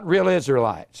 those are not real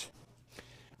Israelites.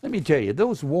 Let me tell you,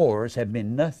 those wars have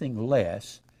been nothing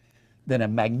less than a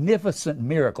magnificent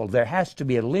miracle. There has to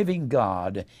be a living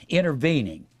God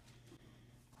intervening.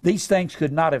 These things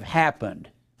could not have happened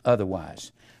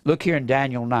otherwise. Look here in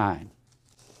Daniel 9.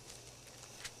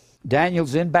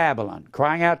 Daniel's in Babylon,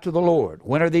 crying out to the Lord.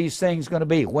 When are these things going to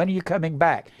be? When are you coming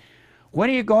back? When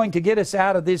are you going to get us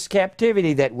out of this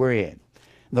captivity that we're in?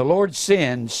 The Lord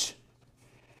sends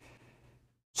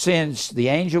the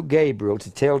angel Gabriel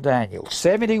to tell Daniel,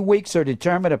 70 weeks are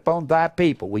determined upon thy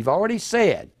people. We've already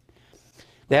said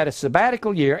that a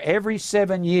sabbatical year every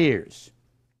 7 years.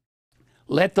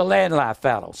 Let the land lie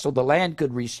fallow, so the land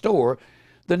could restore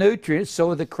the nutrients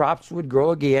so the crops would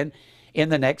grow again in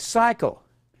the next cycle.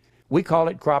 We call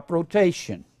it crop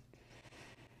rotation.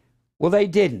 Well, they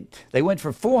didn't. They went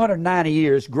for 490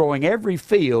 years growing every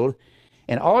field,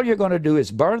 and all you're going to do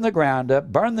is burn the ground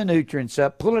up, burn the nutrients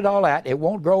up, pull it all out. It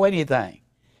won't grow anything.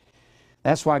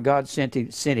 That's why God sent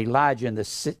Elijah in the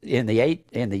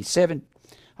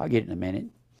 17th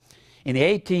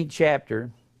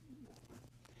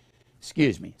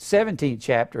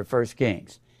chapter of 1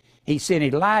 Kings. He sent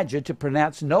Elijah to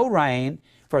pronounce no rain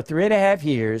for 3.5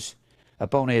 years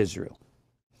upon Israel.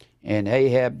 And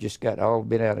Ahab just got all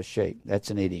bent out of shape. That's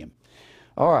an idiom.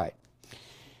 All right.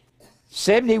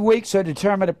 70 weeks are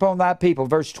determined upon thy people,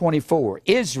 verse 24,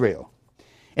 Israel,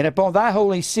 and upon thy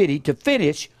holy city to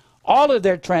finish all of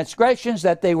their transgressions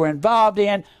that they were involved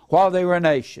in while they were a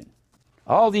nation.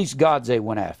 All these gods they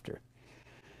went after.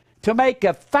 To make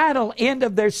a final end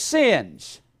of their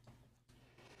sins.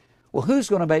 Well, who's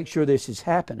going to make sure this is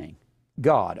happening?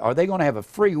 God. Are they going to have a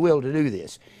free will to do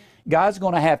this? God's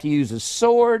going to have to use a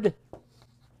sword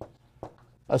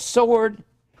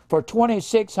for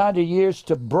 2,600 years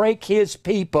to break his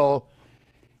people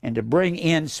and to bring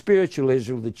in spiritual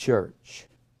Israel, the church.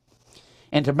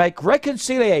 And to make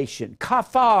reconciliation,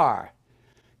 kafar,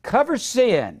 cover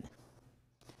sin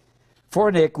for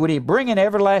iniquity, bring in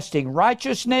everlasting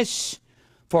righteousness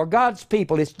for God's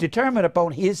people. It's determined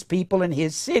upon his people and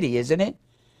his city, isn't it?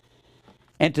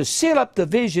 And to seal up the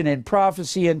vision and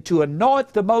prophecy and to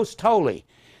anoint the most holy.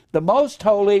 The most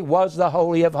holy was the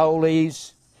Holy of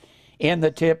Holies in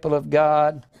the temple of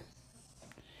God.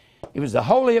 It was the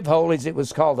Holy of Holies. It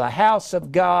was called the house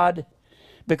of God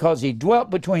because he dwelt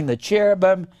between the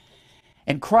cherubim,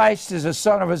 and Christ is the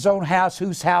son of his own house,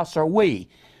 whose house are we.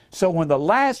 So when the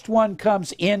last one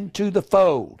comes into the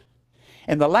fold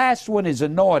and the last one is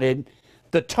anointed,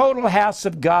 the total house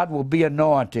of God will be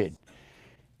anointed.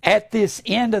 At this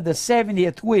end of the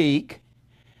 70th week,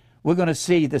 we're going to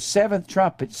see the 7th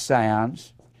trumpet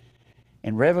sounds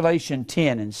in Revelation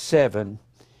 10 and 7,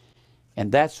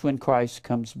 and that's when Christ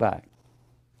comes back.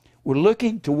 We're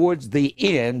looking towards the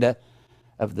end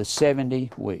of the 70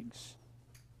 weeks.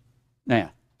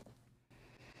 Now,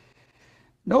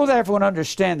 know therefore and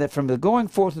understand that from the going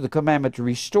forth of the commandment to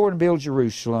restore and build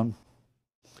Jerusalem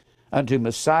unto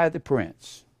Messiah the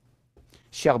Prince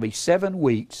shall be 7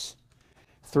 weeks,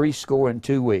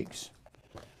 62 weeks.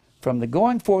 From the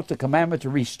going forth the commandment to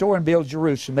restore and build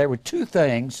Jerusalem, there were two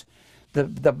things the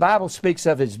Bible speaks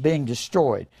of as being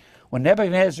destroyed. When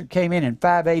Nebuchadnezzar came in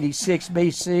 586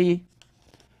 BC,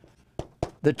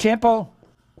 the temple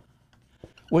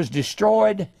was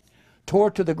destroyed,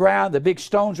 tore to the ground, the big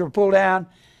stones were pulled down,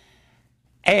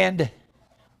 and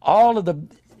all of the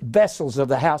vessels of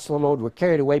the house of the Lord were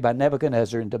carried away by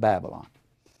Nebuchadnezzar into Babylon.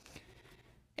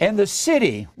 And the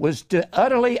city was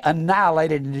utterly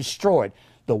annihilated and destroyed.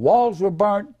 The walls were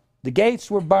burnt, the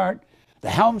gates were burnt, the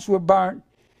helms were burnt,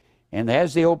 and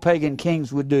as the old pagan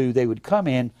kings would do, they would come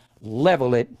in,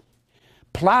 level it,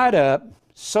 ply it up,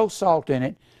 sow salt in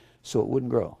it so it wouldn't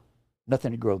grow.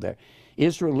 Nothing to grow there.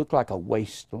 Israel looked like a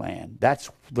wasteland. That's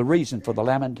the reason for the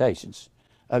lamentations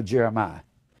of Jeremiah.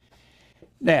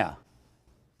 Now,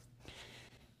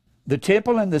 the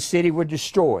temple and the city were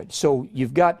destroyed. So you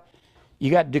got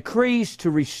decrees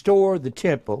to restore the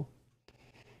temple.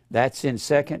 That's in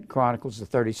 2 Chronicles, the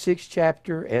 36th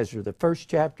chapter, Ezra, the 1st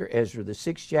chapter, Ezra, the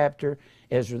 6th chapter,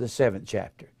 Ezra, the 7th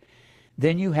chapter.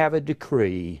 Then you have a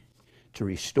decree to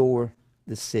restore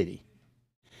the city.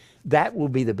 That will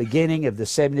be the beginning of the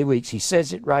 70 weeks. He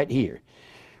says it right here.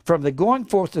 From the going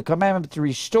forth the commandment to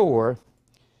restore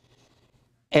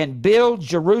and build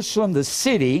Jerusalem the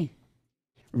city.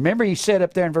 Remember he said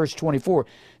up there in verse 24,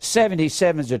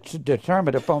 77 is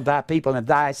determined upon thy people and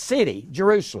thy city,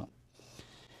 Jerusalem.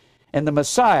 And the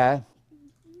Messiah,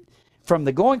 from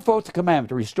the going forth the commandment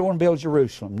to restore and build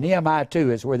Jerusalem, Nehemiah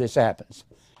 2 is where this happens.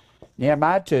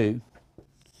 Nehemiah 2,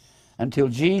 until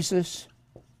Jesus,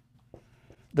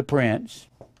 the prince,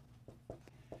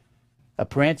 a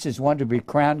prince is one to be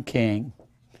crowned king,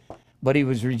 but he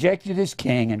was rejected as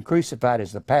king and crucified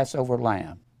as the Passover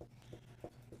lamb.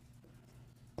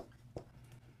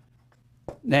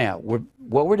 Now,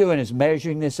 what we're doing is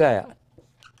measuring this out.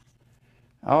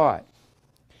 All right.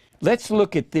 Let's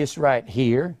look at this right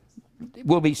here. It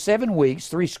will be 7 weeks,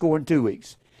 62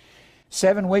 weeks.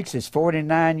 7 weeks is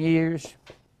 49 years.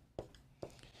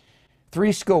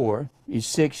 60 is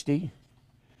 60.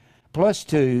 Plus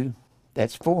 2,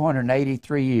 that's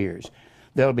 483 years.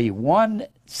 There'll be one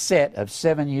set of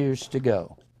 7 years to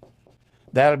go.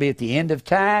 That'll be at the end of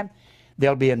time.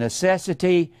 There'll be a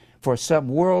necessity for some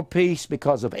world peace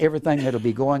because of everything that'll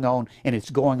be going on, and it's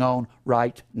going on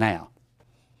right now.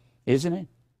 Isn't it?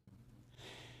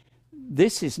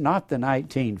 This is not the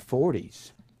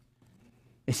 1940s.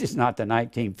 This is not the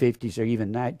 1950s or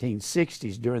even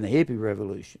 1960s during the hippie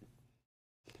revolution.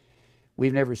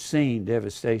 We've never seen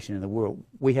devastation in the world.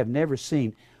 We have never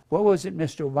seen, what was it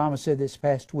Mr. Obama said this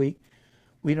past week?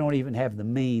 We don't even have the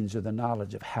means or the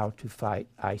knowledge of how to fight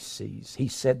ice seas. He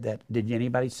said that. Did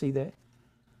anybody see that?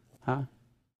 Huh?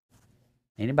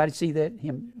 Anybody see that?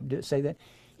 Him say that?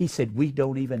 He said, we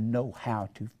don't even know how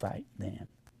to fight them.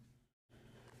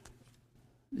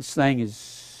 This thing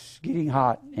is getting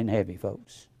hot and heavy,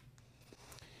 folks.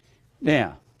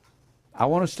 Now, I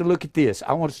want us to look at this.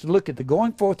 I want us to look at the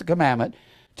going forth the commandment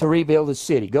to rebuild the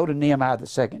city. Go to Nehemiah, the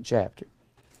 2nd chapter.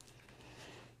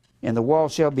 And the wall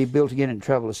shall be built again in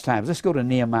troublous times. Let's go to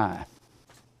Nehemiah.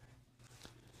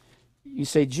 You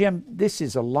say, Jim, this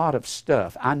is a lot of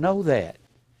stuff. I know that.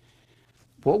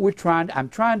 I'm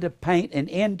trying to paint an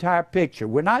entire picture.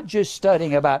 We're not just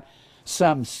studying about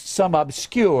some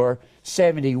obscure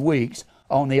 70 weeks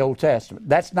on the Old Testament.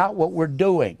 That's not what we're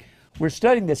doing. We're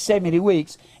studying the 70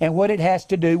 weeks and what it has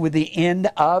to do with the end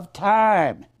of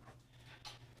time.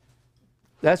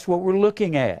 That's what we're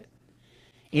looking at.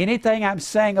 Anything I'm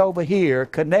saying over here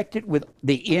connected with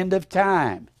the end of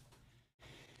time.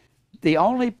 The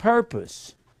only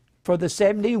purpose for the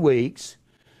 70 weeks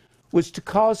was to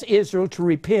cause Israel to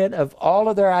repent of all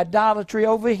of their idolatry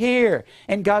over here.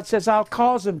 And God says, I'll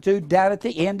cause them to down at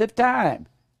the end of time.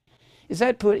 Is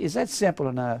that simple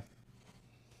enough?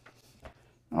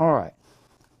 All right.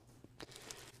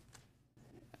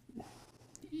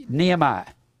 Nehemiah,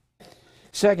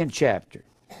 2nd chapter.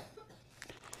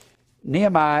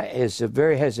 Nehemiah has a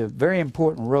very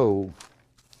important role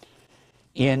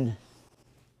in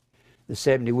the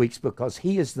 70 weeks because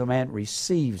he is the man who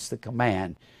receives the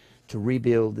command to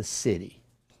rebuild the city.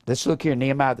 Let's look here,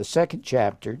 Nehemiah, the 2nd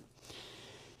chapter.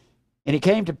 And it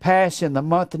came to pass in the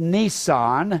month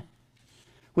Nisan,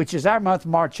 which is our month,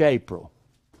 March, April.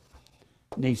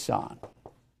 Nisan.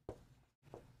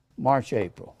 March,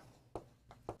 April.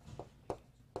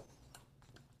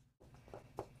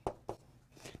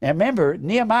 Now remember,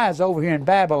 Nehemiah's over here in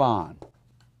Babylon.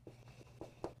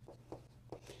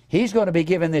 He's going to be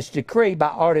given this decree by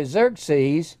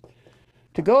Artaxerxes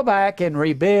to go back and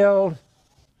rebuild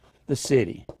the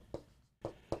city.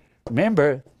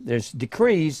 Remember, there's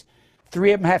decrees.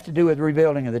 3 of them have to do with the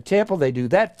rebuilding of the temple. They do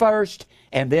that first,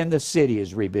 and then the city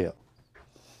is rebuilt.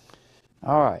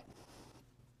 All right.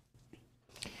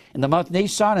 In the month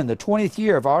Nisan, in the 20th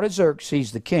year of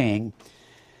Artaxerxes the king,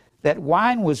 that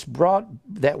wine was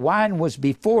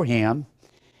before him,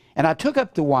 and I took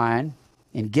up the wine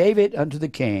and gave it unto the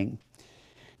king.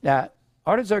 Now,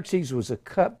 Artaxerxes was a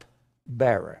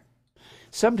cup-bearer.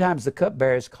 Sometimes the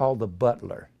cup-bearer is called the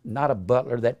butler, not a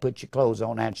butler that puts your clothes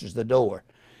on, answers the door.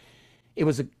 It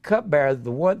was a cupbearer.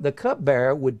 The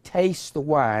cupbearer would taste the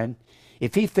wine.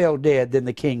 If he fell dead, then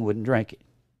the king wouldn't drink it.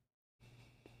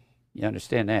 You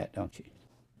understand that, don't you?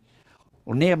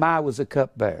 Well, Nehemiah was a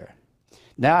cupbearer.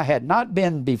 Now I had not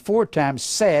been before time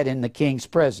sad in the king's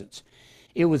presence.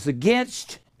 It was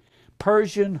against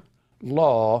Persian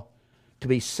law to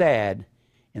be sad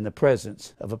in the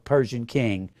presence of a Persian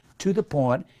king, to the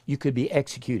point you could be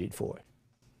executed for it.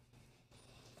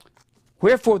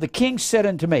 Wherefore the king said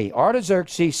unto me,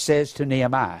 Artaxerxes says to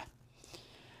Nehemiah,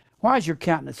 why is your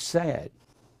countenance sad,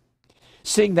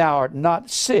 seeing thou art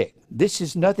not sick? This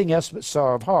is nothing else but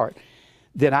sorrow of heart.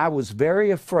 Then I was very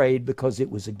afraid, because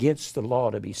it was against the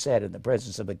law to be sad in the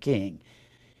presence of a king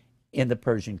in the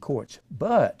Persian courts.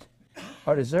 But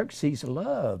Artaxerxes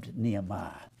loved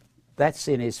Nehemiah. That's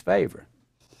in his favor.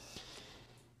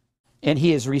 And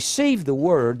he has received the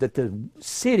word that the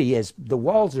city, as the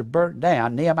walls are burnt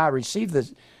down, Nehemiah received the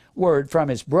word from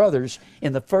his brothers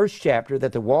in the first chapter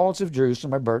that the walls of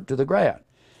Jerusalem are burnt to the ground.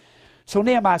 So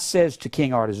Nehemiah says to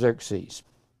King Artaxerxes,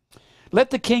 let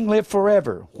the king live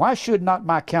forever. Why should not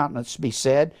my countenance be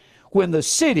sad when the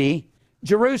city,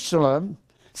 Jerusalem,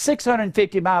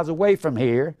 650 miles away from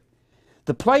here,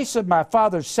 the place of my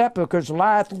father's sepulchres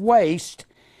lieth waste,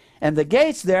 and the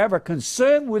gates thereof are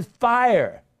consumed with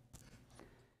fire?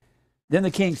 Then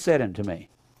the king said unto me,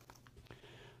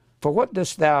 for what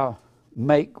dost thou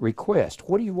make request?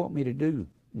 What do you want me to do,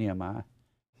 Nehemiah?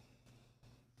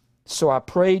 So I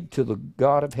prayed to the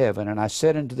God of heaven, and I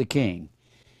said unto the king,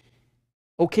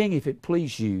 O king, if it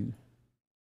please you,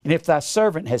 and if thy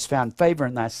servant has found favor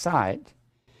in thy sight,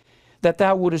 that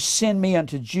thou wouldest send me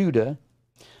unto Judah,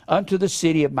 unto the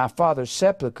city of my father's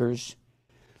sepulchres,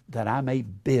 that I may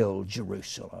build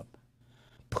Jerusalem.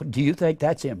 Do you think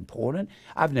that's important?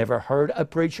 I've never heard a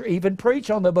preacher even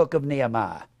preach on the book of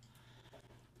Nehemiah.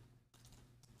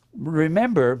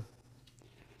 Remember,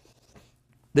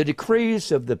 the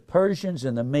decrees of the Persians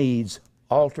and the Medes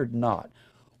altered not.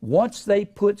 Once they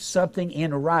put something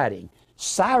in writing,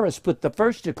 Cyrus put the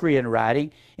first decree in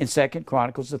writing in 2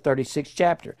 Chronicles, the 36th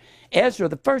chapter. Ezra,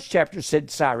 the first chapter,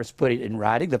 said Cyrus put it in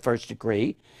writing, the first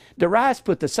decree. Darius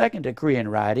put the second decree in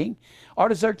writing.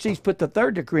 Artaxerxes put the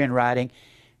third decree in writing.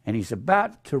 And he's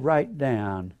about to write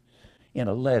down in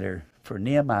a letter for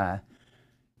Nehemiah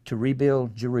to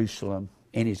rebuild Jerusalem.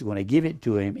 And he's going to give it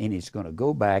to him, and he's going to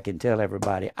go back and tell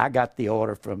everybody, I got the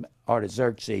order from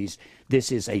Artaxerxes.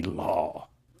 This is a law.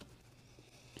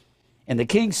 And the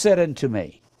king said unto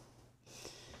me,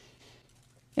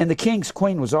 and the king's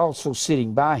queen was also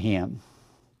sitting by him,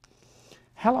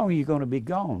 how long are you going to be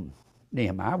gone,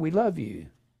 Nehemiah? We love you.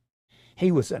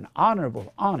 He was an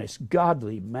honorable, honest,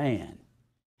 godly man.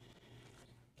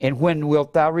 And when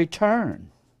wilt thou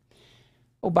return?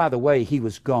 Oh, by the way, he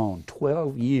was gone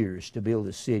 12 years to build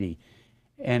the city,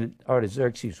 and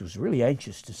Artaxerxes was really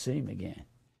anxious to see him again.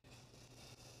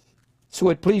 So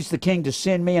it pleased the king to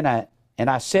send me, and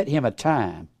I set him a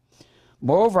time.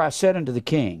 Moreover, I said unto the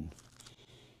king,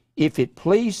 if it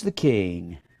please the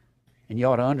king, and you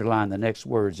ought to underline the next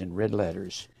words in red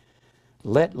letters,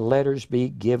 let letters be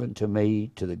given to me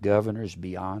to the governors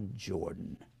beyond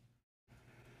Jordan.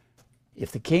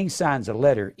 If the king signs a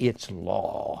letter, it's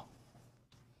law,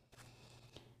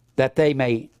 that they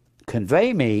may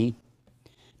convey me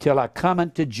till I come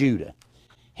unto Judah.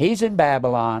 He's in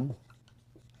Babylon.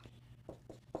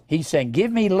 He's saying,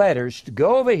 give me letters to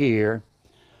go over here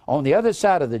on the other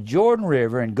side of the Jordan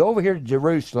River and go over here to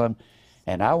Jerusalem,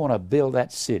 and I want to build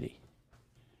that city.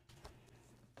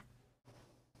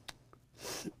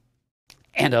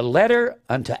 And a letter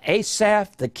unto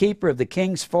Asaph, the keeper of the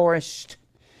king's forest.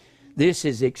 This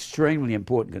is extremely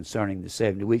important concerning the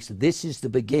 70 weeks. This is the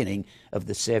beginning of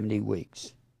the 70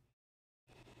 weeks.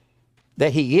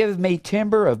 That he give me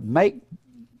timber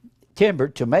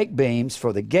to make beams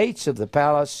for the gates of the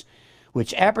palace,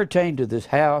 which appertain to this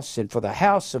house, and for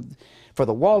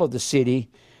the wall of the city,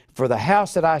 for the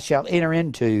house that I shall enter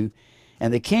into.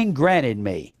 And the king granted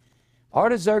me.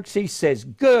 Artaxerxes says,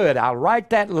 good, I'll write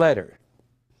that letter,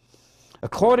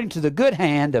 according to the good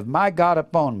hand of my God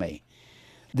upon me.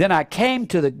 Then I came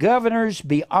to the governors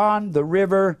beyond the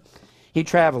river. He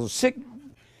travels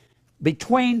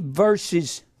between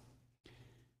verses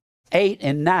 8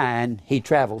 and 9. He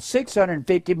travels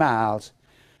 650 miles,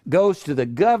 goes to the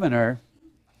governor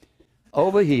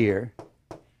over here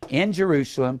in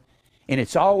Jerusalem, and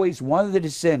it's always one of the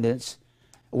descendants,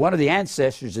 one of the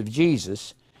ancestors of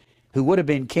Jesus, who would have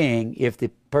been king if the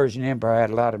Persian Empire had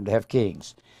allowed him to have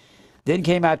kings. Then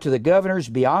came out to the governors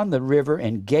beyond the river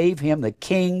and gave him the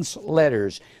king's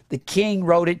letters. The king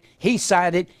wrote it. He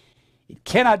signed it. It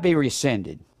cannot be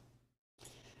rescinded.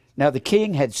 Now the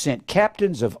king had sent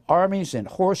captains of armies and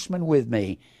horsemen with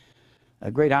me,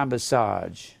 a great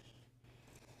embassage,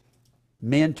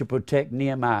 men to protect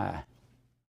Nehemiah,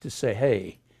 to say,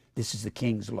 hey, this is the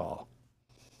king's law.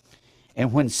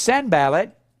 And when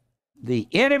Sanballat, the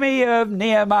enemy of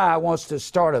Nehemiah, wants to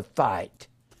start a fight,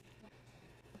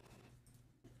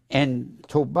 and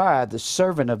Tobiah, the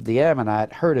servant of the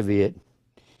Ammonite, heard of it,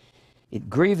 it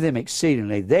grieved them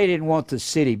exceedingly. They didn't want the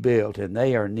city built, and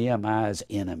they are Nehemiah's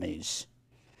enemies.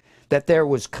 That there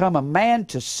was come a man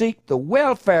to seek the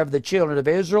welfare of the children of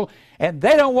Israel, and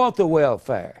they don't want the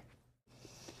welfare.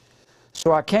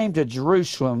 So I came to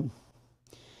Jerusalem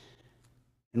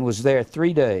and was there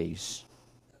 3 days.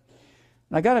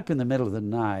 And I got up in the middle of the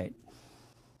night.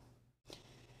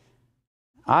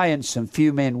 I and some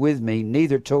few men with me,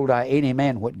 neither told I any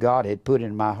man what God had put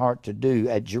in my heart to do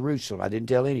at Jerusalem. I didn't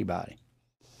tell anybody.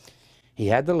 He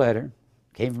had the letter,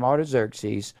 came from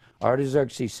Artaxerxes.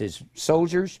 Artaxerxes says,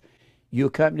 soldiers, you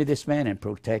accompany this man and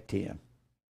protect him.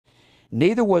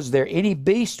 Neither was there any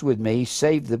beast with me,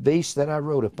 save the beast that I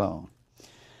rode upon.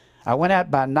 I went out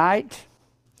by night,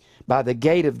 by the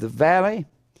gate of the valley,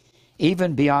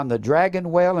 even beyond the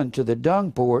dragon well and to the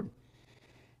dung port,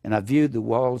 and I viewed the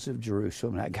walls of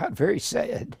Jerusalem, and I got very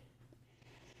sad,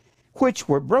 which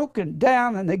were broken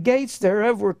down, and the gates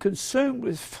thereof were consumed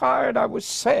with fire, and I was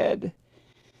sad.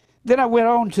 Then I went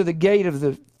on to the gate of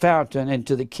the fountain and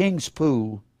to the king's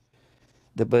pool,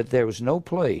 but there was no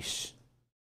place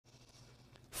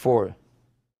for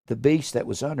the beast that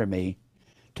was under me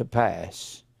to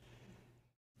pass.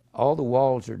 All the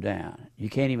walls are down. You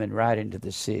can't even ride into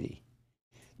the city.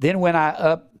 Then went I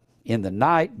up in the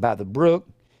night by the brook,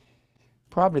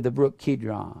 probably the brook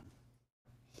Kidron,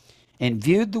 and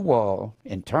viewed the wall,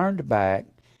 and turned back,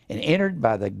 and entered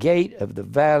by the gate of the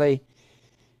valley,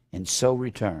 and so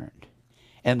returned.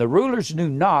 And the rulers knew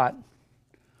not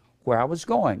where I was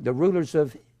going. The rulers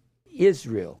of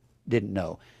Israel didn't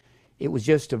know. It was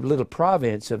just a little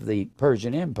province of the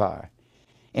Persian Empire.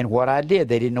 And what I did,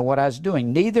 they didn't know what I was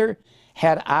doing. Neither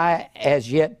had I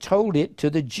as yet told it to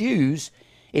the Jews,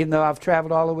 even though I've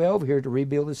traveled all the way over here to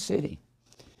rebuild the city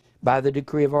by the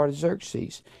decree of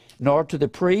Artaxerxes. Nor to the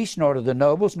priests, nor to the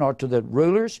nobles, nor to the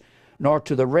rulers, nor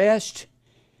to the rest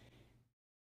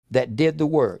that did the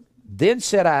work. Then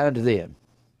said I unto them,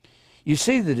 you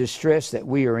see the distress that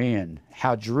we are in,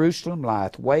 how Jerusalem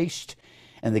lieth waste,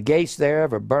 and the gates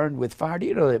thereof are burned with fire. Do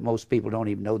you know that most people don't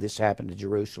even know this happened to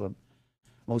Jerusalem?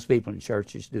 Most people in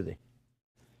churches, do they?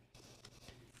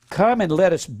 Come and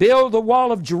let us build the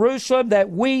wall of Jerusalem, that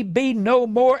we be no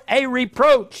more a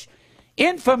reproach,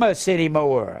 infamous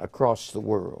anymore across the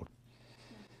world.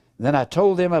 Then I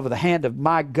told them of the hand of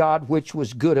my God, which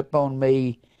was good upon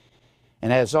me,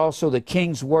 and as also the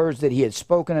king's words that he had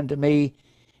spoken unto me.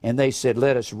 And they said,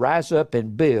 let us rise up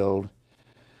and build.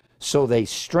 So they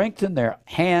strengthened their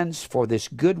hands for this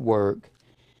good work.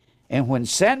 And when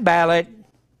Sanballat,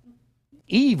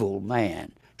 evil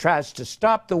man, tries to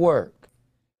stop the work,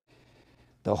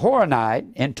 the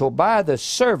Horonite and Tobiah the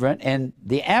servant and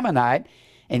the Ammonite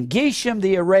and Geshem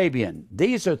the Arabian,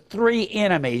 these are 3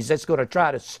 enemies that's going to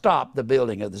try to stop the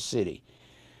building of the city.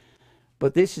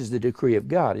 But this is the decree of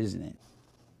God, isn't it?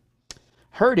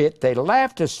 Heard it, they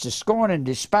laughed us to scorn and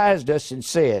despised us and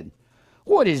said,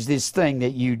 what is this thing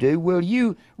that you do? Will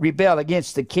you rebel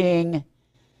against the king?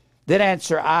 Then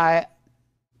answer I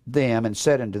them and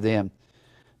said unto them,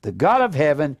 the God of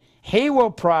heaven, he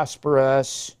will prosper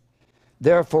us.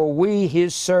 Therefore we,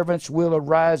 his servants, will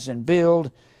arise and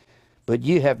build. But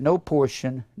you have no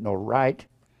portion, nor right,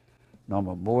 nor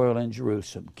memorial in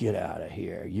Jerusalem. Get out of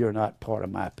here. You're not part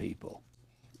of my people.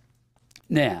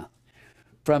 Now,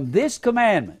 from this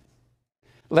commandment,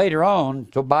 later on,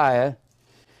 Tobiah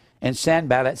and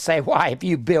Sanballat say, why, if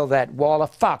you build that wall, a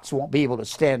fox won't be able to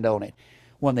stand on it.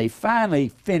 When they finally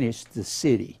finished the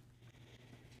city,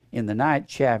 in the 9th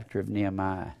chapter of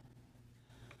Nehemiah,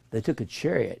 they took a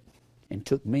chariot and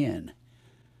took men.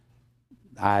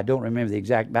 I don't remember the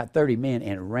exact, about 30 men,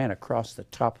 and ran across the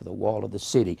top of the wall of the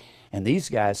city. And these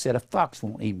guys said a fox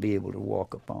won't even be able to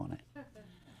walk upon it.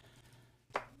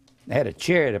 They had a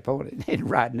chariot upon it and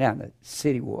riding down the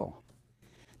city wall.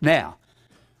 Now,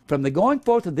 from the going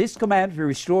forth of this commandment to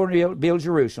restore and build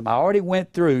Jerusalem, I already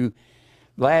went through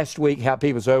last week how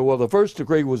people say, well, the first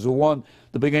decree was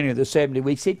the beginning of the 70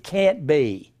 weeks. It can't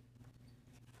be.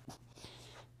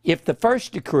 If the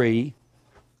first decree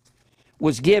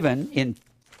was given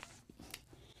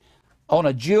on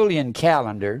a Julian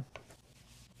calendar,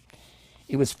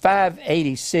 it was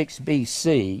 586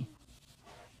 BC.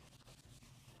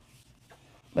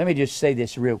 Let me just say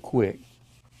this real quick.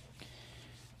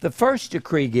 The first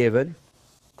decree given,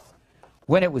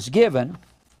 when it was given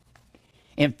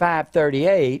in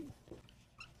 538,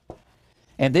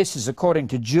 and this is according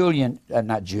to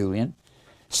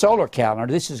solar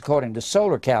calendar. This is according to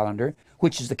solar calendar,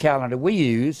 which is the calendar we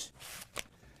use.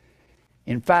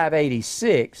 in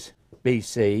 586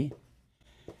 BC,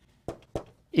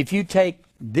 if you take,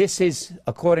 this is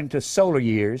according to solar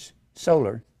years,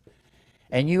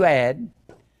 and you add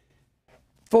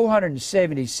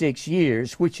 476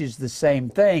 years, which is the same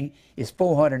thing as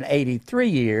 483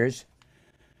 years,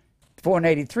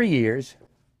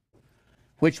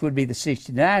 which would be the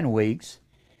 69 weeks.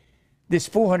 This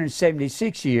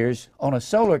 476 years on a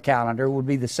solar calendar would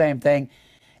be the same thing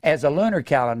as a lunar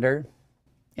calendar,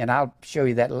 and I'll show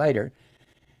you that later.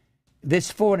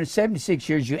 This 476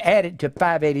 years, you add it to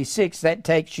 586, that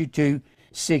takes you to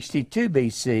 62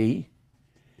 BC.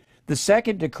 The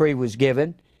second decree was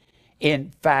given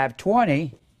in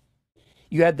 520.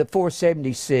 You had the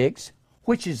 476,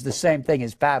 which is the same thing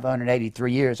as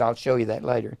 583 years. I'll show you that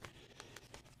later.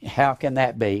 How can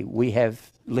that be? We have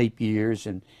leap years,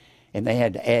 and they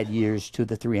had to add years to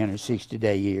the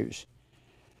 360-day years.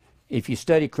 If you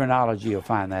study chronology, you'll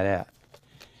find that out.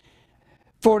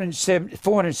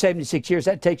 476 years,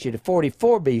 that takes you to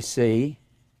 44 BC.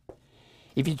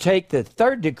 If you take the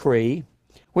third decree,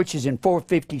 which is in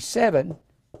 457,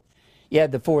 you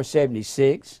had the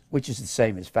 476, which is the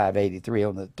same as 583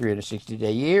 on the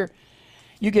 360-day year.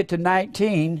 You get to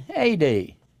 19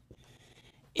 AD.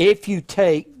 If you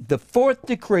take the fourth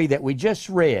decree that we just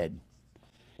read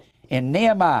in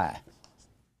Nehemiah,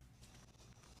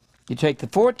 you take the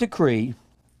fourth decree,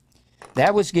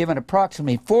 that was given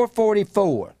approximately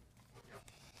 444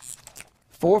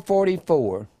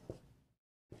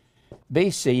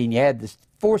 BC, and you add the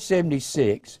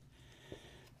 476,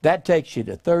 that takes you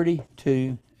to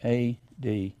 32 AD,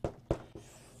 the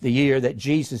year that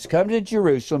Jesus comes to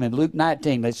Jerusalem in Luke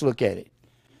 19. Let's look at it.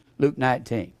 Luke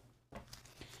 19.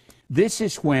 This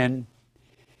is when,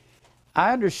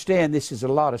 I understand this is a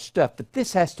lot of stuff, but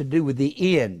this has to do with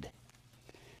the end.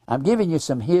 I'm giving you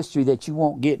some history that you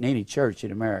won't get in any church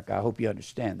in America. I hope you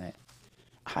understand that.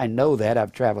 I know that.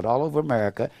 I've traveled all over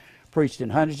America, preached in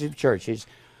hundreds of churches.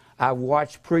 I've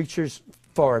watched preachers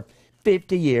for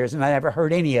 50 years, and I never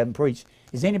heard any of them preach.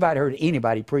 Has anybody heard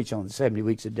anybody preach on the 70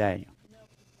 weeks of Daniel?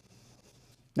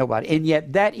 Nobody. And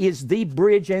yet that is the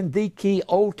bridge and the key,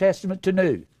 Old Testament to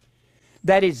New.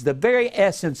 That is the very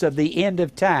essence of the end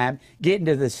of time, getting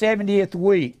to the 70th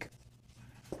week.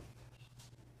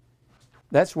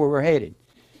 That's where we're headed.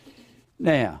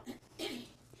 Now,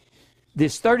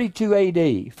 this 32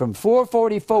 AD, from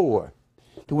 444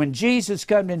 to when Jesus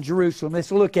comes in Jerusalem,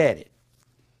 let's look at it.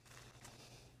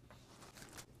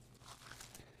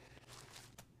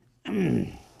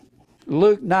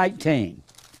 Luke 19.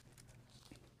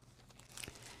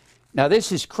 Now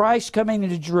this is Christ coming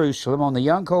into Jerusalem on the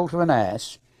young colt of an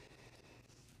ass.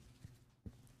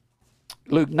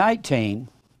 Luke 19.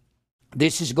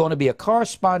 This is going to be a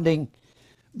corresponding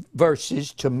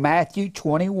verses to Matthew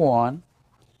 21.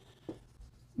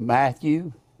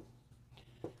 Matthew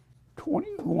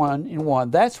 21 and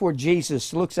 1. That's where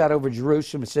Jesus looks out over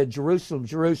Jerusalem and said, Jerusalem,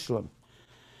 Jerusalem,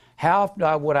 how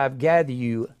often would I gather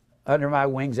you under my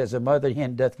wings as a mother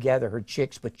hen doth gather her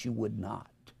chicks, but you would not.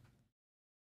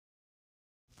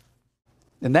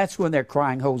 And that's when they're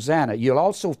crying Hosanna. You'll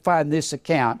also find this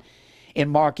account in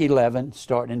Mark 11,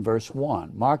 starting in verse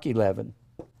 1. Mark 11,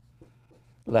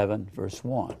 verse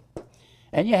 1.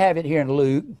 And you have it here in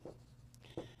Luke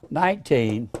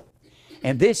 19.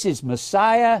 And this is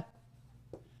Messiah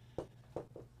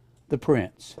the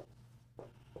Prince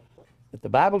that the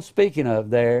Bible's speaking of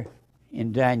there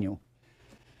in Daniel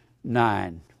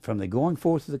 9. From the going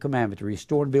forth of the commandment to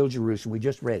restore and build Jerusalem. We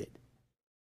just read it.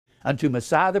 Unto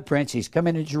Messiah the Prince, he's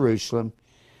coming to Jerusalem.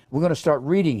 We're going to start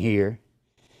reading here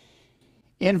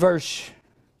in verse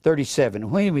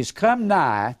 37. When he was come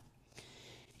nigh,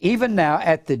 even now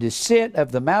at the descent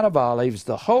of the Mount of Olives,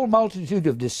 the whole multitude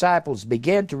of disciples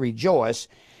began to rejoice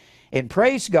and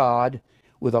praise God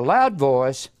with a loud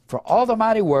voice for all the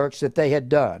mighty works that they had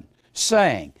done,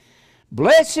 saying,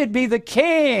 Blessed be the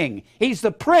King. He's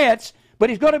the Prince, but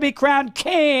he's going to be crowned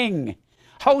King.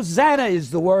 Hosanna is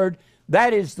the word.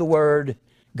 That is the word.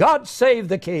 God save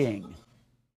the King.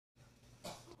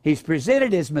 He's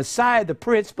presented as Messiah the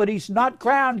Prince, but he's not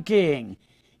crowned King.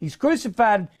 He's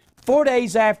crucified 4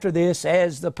 days after this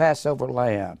as the Passover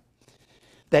Lamb.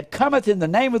 That cometh in the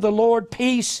name of the Lord,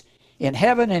 peace in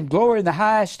heaven and glory in the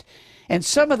highest. And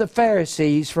some of the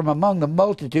Pharisees from among the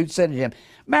multitude said to him,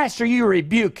 Master, you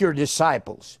rebuke your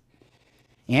disciples.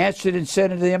 He answered and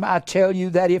said unto them, I tell you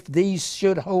that if these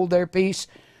should hold their peace,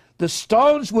 the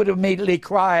stones would immediately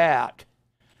cry out.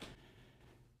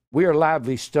 We are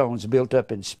lively stones built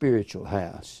up in spiritual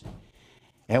house.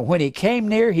 And when he came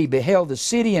near, he beheld the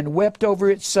city and wept over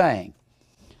it, saying,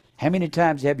 How many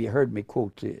times have you heard me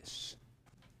quote this?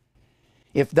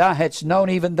 if thou hadst known,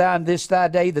 even thou in this thy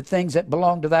day, the things that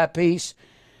belong to thy peace.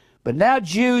 But now,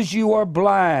 Jews, you are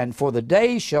blind, for the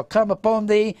day shall come upon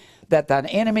thee that thine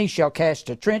enemy shall cast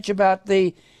a trench about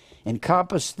thee,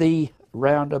 encompass thee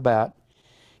round about,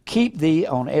 keep thee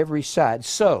on every side.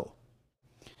 So,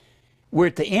 we're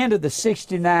at the end of the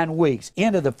 69 weeks,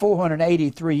 end of the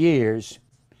 483 years.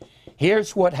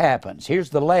 Here's what happens. Here's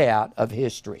the layout of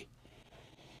history.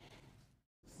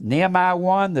 Nehemiah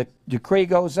 1, the decree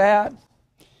goes out.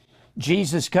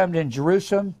 Jesus comes in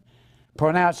Jerusalem,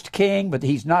 pronounced king, but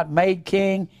he's not made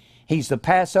king. He's the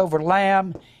Passover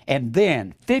lamb. And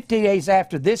then, 50 days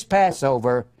after this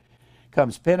Passover,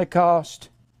 comes Pentecost.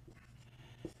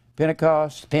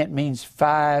 Pentecost, Pent means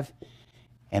 5.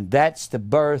 And that's the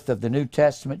birth of the New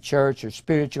Testament church, or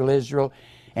spiritual Israel.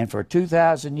 And for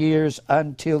 2,000 years,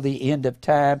 until the end of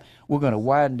time, we're going to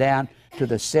wind down to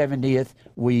the 70th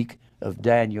week of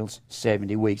Daniel's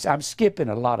 70 weeks. I'm skipping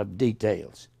a lot of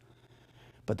details.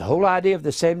 But the whole idea of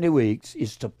the 70 weeks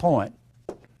is to point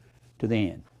to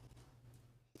the end.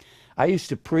 I used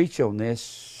to preach on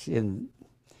this in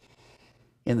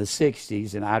the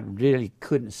 60s, and I really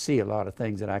couldn't see a lot of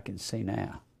things that I can see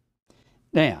now.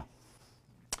 Now,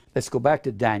 let's go back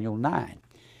to Daniel 9.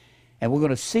 And we're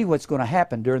going to see what's going to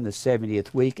happen during the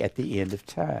 70th week at the end of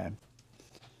time.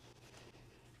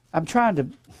 I'm trying to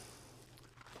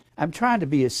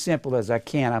be as simple as I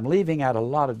can. I'm leaving out a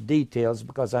lot of details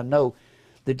because I know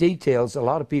the details, a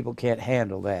lot of people can't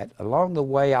handle that. Along the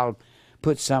way, I'll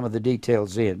put some of the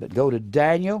details in. But go to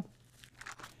Daniel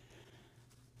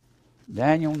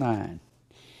 9.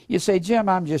 You say, Jim,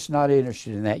 I'm just not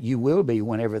interested in that. You will be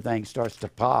when everything starts to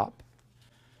pop.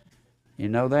 You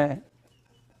know that?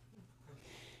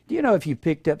 Do you know if you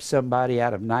picked up somebody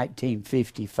out of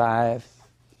 1955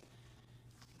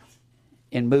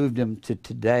 and moved them to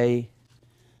today,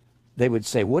 they would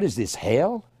say, what is this,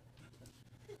 hell?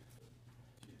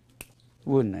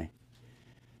 Wouldn't they?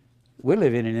 We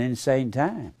live in an insane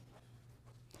time.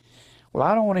 Well,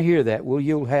 I don't want to hear that. Well,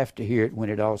 you'll have to hear it when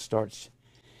it all starts.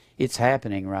 It's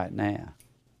happening right now.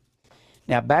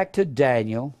 Now, back to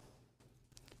Daniel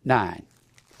 9.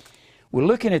 We're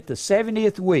looking at the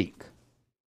 70th week.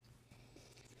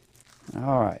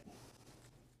 All right.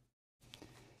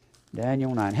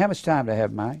 Daniel 9. How much time do I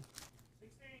have, Mike?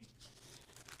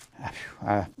 16.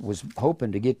 I was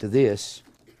hoping to get to this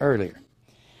earlier.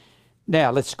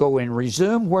 Now, let's go and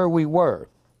resume where we were.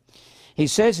 He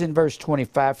says in verse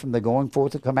 25, from the going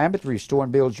forth of commandment to restore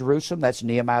and build Jerusalem, that's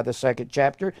Nehemiah the 2nd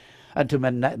chapter, unto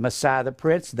Messiah the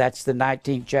Prince, that's the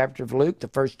 19th chapter of Luke, the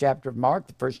 1st chapter of Mark,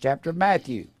 the 1st chapter of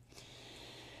Matthew.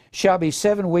 Shall be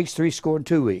 7 weeks,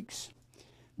 62 weeks.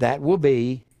 That will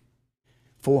be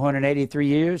 483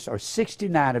 years, or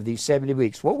 69 of these 70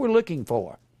 weeks. What we're looking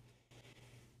for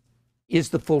is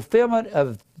the fulfillment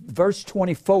of verse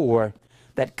 24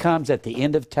 that comes at the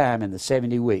end of time in the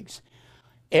 70 weeks.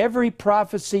 Every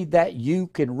prophecy that you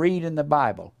can read in the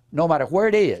Bible, no matter where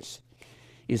it is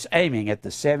aiming at the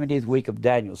 70th week of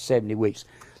Daniel, 70 weeks.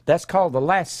 That's called the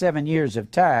last 7 years of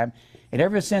time. And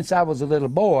ever since I was a little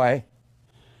boy,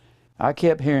 I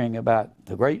kept hearing about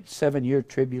the great 7-year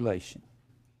tribulation.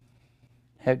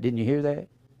 Didn't you hear that?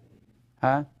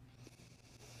 Huh?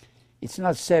 It's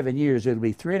not 7 years. It'll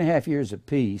be 3.5 years of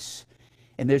peace.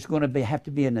 And there's going to have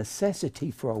to be a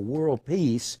necessity for a world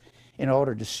peace in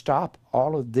order to stop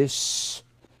all of this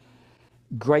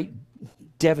great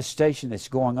devastation that's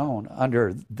going on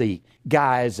under the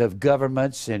guise of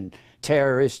governments and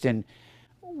terrorists. And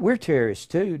we're terrorists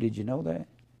too. Did you know that?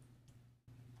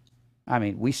 I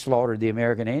mean, we slaughtered the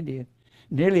American Indian,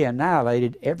 nearly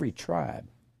annihilated every tribe.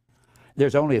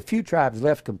 There's only a few tribes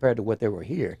left compared to what there were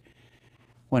here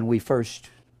when we first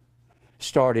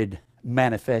started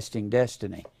manifesting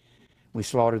destiny. We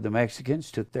slaughtered the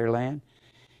Mexicans, took their land.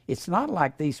 It's not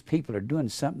like these people are doing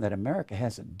something that America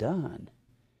hasn't done,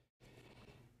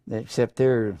 except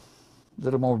they're a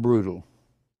little more brutal,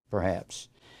 perhaps.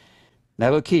 Now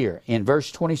look here, in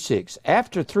verse 26,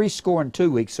 after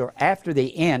 62 weeks, or after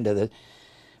the end of the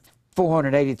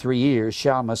 483 years,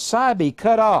 shall Messiah be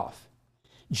cut off.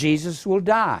 Jesus will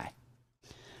die,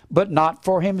 but not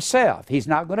for himself. He's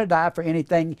not going to die for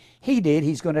anything he did.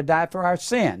 He's going to die for our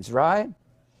sins, right?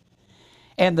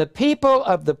 And the people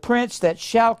of the prince that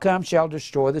shall come shall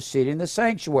destroy the city and the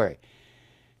sanctuary.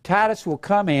 Titus will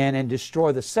come in and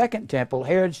destroy the second temple,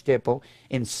 Herod's temple,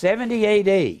 in 70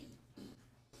 A.D.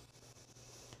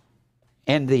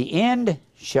 And the end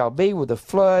shall be with a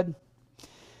flood.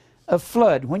 A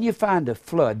flood, when you find a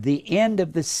flood, the end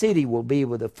of the city will be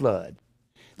with a flood.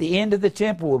 The end of the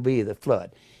temple will be the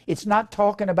flood. It's not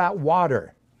talking about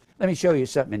water. Let me show you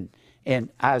something in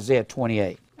Isaiah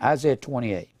 28. Isaiah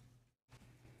 28.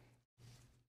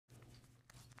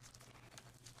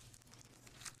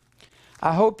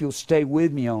 I hope you'll stay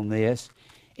with me on this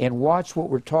and watch what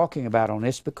we're talking about on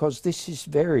this, because this is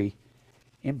very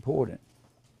important.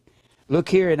 Look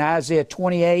here in Isaiah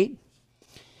 28.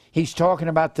 He's talking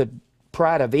about the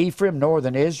pride of Ephraim,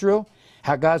 northern Israel,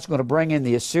 how God's going to bring in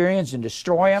the Assyrians and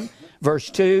destroy them. Verse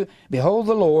 2, behold,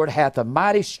 the Lord hath a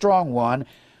mighty strong one,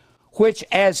 which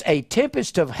as a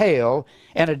tempest of hail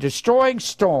and a destroying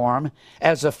storm,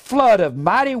 as a flood of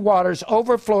mighty waters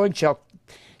overflowing,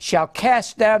 shall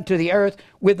cast down to the earth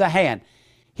with the hand.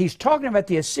 He's talking about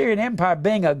the Assyrian Empire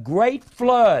being a great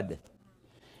flood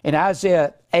in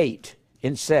Isaiah 8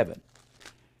 and 7.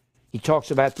 He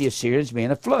talks about the Assyrians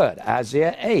being a flood.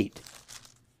 Isaiah 8.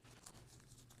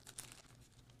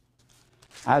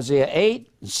 Isaiah 8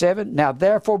 and 7. Now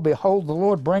therefore, behold, the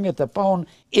Lord bringeth upon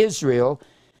Israel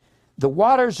the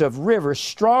waters of rivers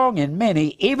strong and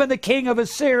many, even the king of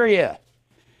Assyria.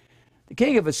 The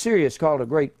king of Assyria is called a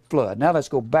great flood. Now let's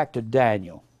go back to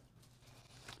Daniel.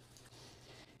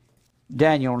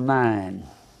 Daniel 9.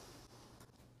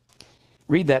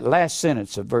 Read that last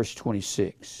sentence of verse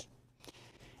 26.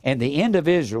 And the end of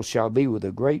Israel shall be with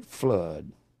a great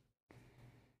flood,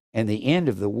 and the end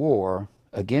of the war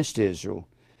against Israel.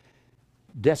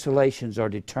 Desolations are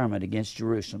determined against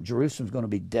Jerusalem. Jerusalem's going to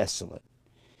be desolate.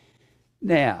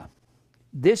 Now,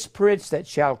 this prince that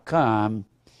shall come,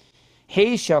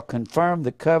 he shall confirm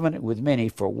the covenant with many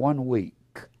for 1 week.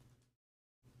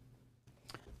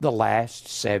 The last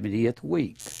 70th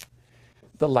week.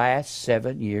 The last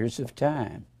 7 years of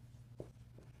time.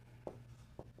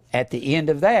 At the end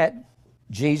of that,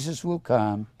 Jesus will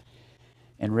come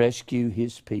and rescue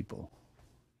his people.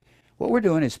 What we're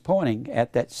doing is pointing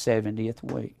at that 70th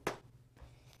week.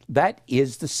 That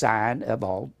is the sign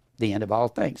of the end of all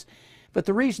things. But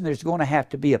the reason there's going to have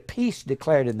to be a peace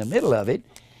declared in the middle of it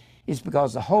is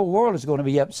because the whole world is going to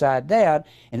be upside down,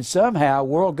 and somehow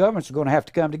world governments are going to have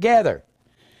to come together.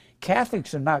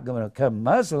 Catholics are not going to become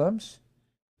Muslims.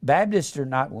 Baptists are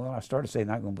not, well, I started saying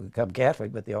not going to become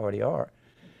Catholic, but they already are.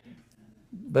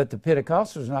 But the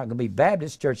Pentecostals are not going to be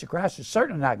Baptist. Church of Christ is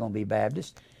certainly not going to be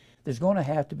Baptist. There's going to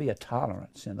have to be a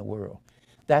tolerance in the world.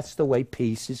 That's the way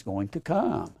peace is going to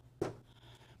come.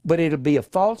 But it'll be a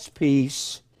false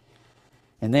peace.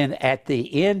 And then at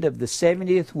the end of the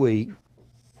 70th week,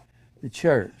 the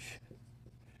church,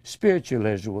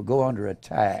 spiritualism, will go under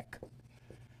attack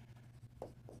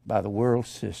by the world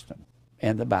system.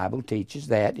 And the Bible teaches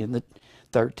that in the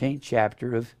 13th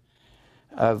chapter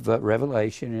of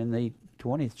Revelation, in the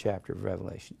 20th chapter of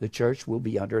Revelation. The church will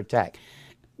be under attack.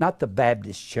 Not the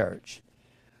Baptist church,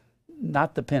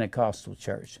 not the Pentecostal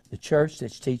church, the church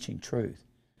that's teaching truth.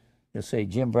 You'll say,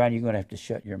 Jim Brown, you're going to have to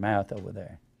shut your mouth over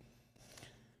there.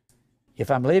 If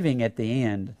I'm living at the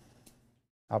end,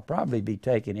 I'll probably be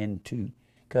taken into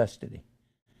custody.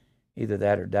 Either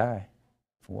that or die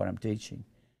for what I'm teaching,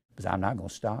 because I'm not going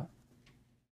to stop.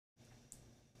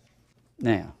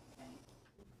 Now,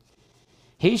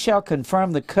 he shall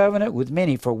confirm the covenant with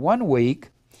many for 1 week.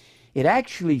 It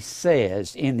actually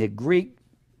says in the Greek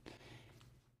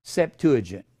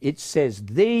Septuagint, it says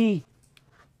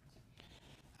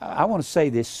I want to say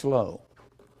this slow.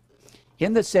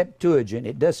 In the Septuagint,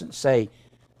 it doesn't say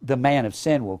the man of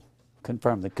sin will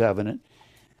confirm the covenant.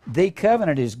 The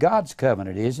covenant is God's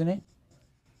covenant, isn't it?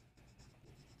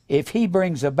 If he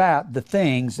brings about the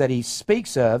things that he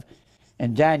speaks of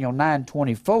in Daniel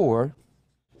 9:24,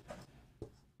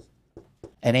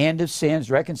 an end of sins,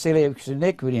 reconciliation of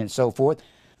iniquity, and so forth,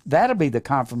 that'll be the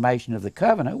confirmation of the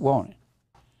covenant, won't it?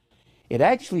 It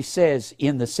actually says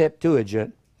in the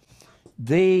Septuagint,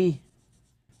 the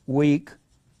weak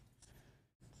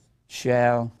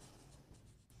shall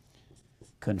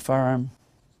confirm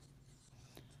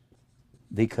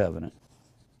the covenant.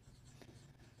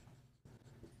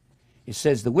 It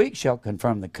says the weak shall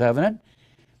confirm the covenant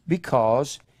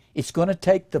because it's going to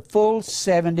take the full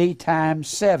 70 times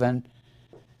 7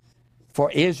 for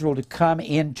Israel to come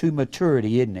into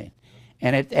maturity, isn't it?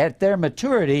 And at their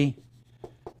maturity,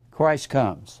 Christ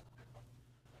comes.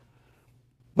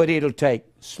 But it'll take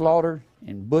slaughter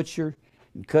and butcher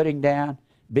and cutting down,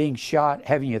 being shot,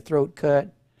 having your throat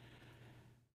cut.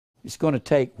 It's going to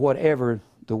take whatever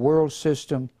the world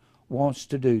system wants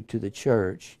to do to the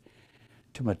church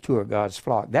to mature God's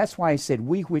flock. That's why he said,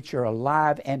 we which are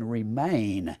alive and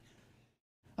remain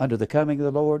unto the coming of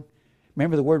the Lord.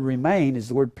 Remember, the word remain is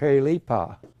the word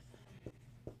perilipa.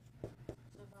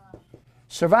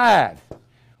 Survive.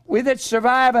 We that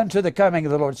survive unto the coming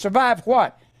of the Lord. Survive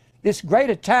what? This great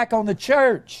attack on the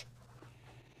church.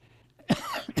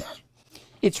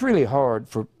 It's really hard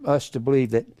for us to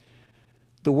believe that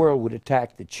the world would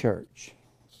attack the church.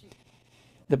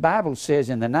 The Bible says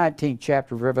in the 19th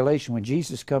chapter of Revelation, when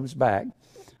Jesus comes back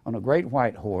on a great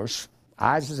white horse,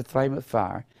 eyes as a flame of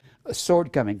fire, a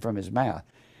sword coming from his mouth.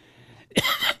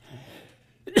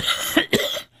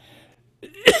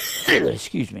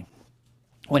 Excuse me.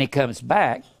 When he comes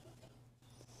back,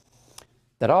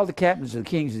 that all the captains of the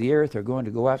kings of the earth are going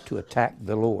to go out to attack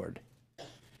the Lord.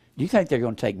 Do you think they're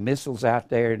going to take missiles out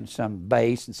there in some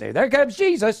base and say, there comes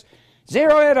Jesus,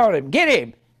 zero in on him, get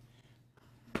him?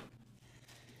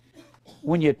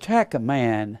 When you attack a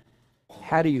man,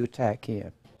 how do you attack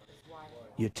him?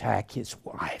 You attack his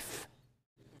wife.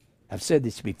 I've said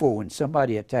this before, when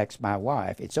somebody attacks my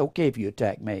wife, it's okay if you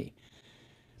attack me.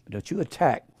 But don't you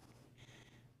attack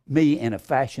me in a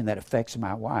fashion that affects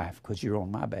my wife, because you're on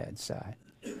my bad side.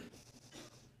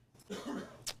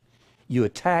 You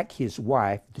attack his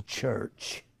wife, the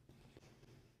church.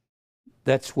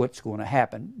 That's what's going to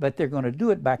happen. But they're going to do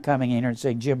it by coming in here and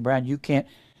saying, Jim Brown, you can't.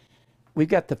 We've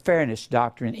got the fairness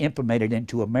doctrine implemented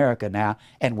into America now,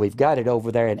 and we've got it over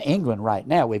there in England right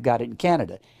now. We've got it in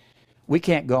Canada. We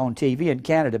can't go on TV in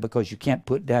Canada because you can't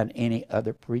put down any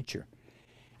other preacher,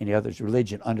 any other's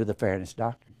religion under the fairness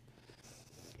doctrine.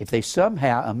 If they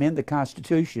somehow amend the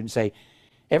Constitution and say,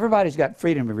 everybody's got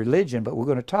freedom of religion, but we're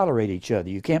going to tolerate each other.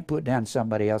 You can't put down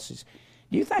somebody else's.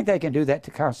 Do you think they can do that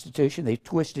to the Constitution? They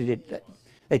twisted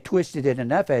it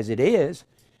enough as it is.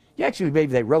 You actually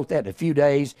believe they wrote that in a few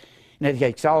days, and it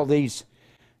takes all these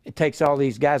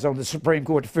guys on the Supreme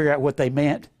Court to figure out what they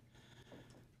meant.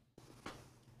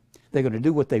 They're going to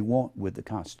do what they want with the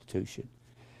Constitution.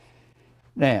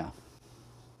 Now,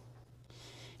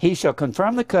 he shall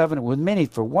confirm the covenant with many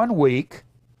for 1 week.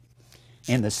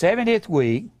 In the 70th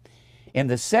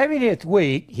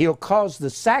week, he'll cause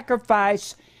the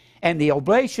sacrifice and the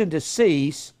oblation to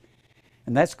cease,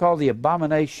 and that's called the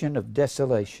abomination of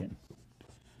desolation.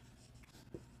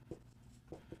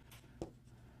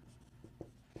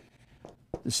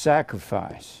 The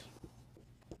sacrifice.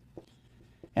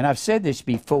 And I've said this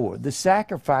before, the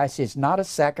sacrifice is not a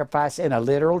sacrifice in a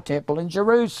literal temple in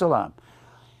Jerusalem.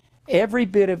 Every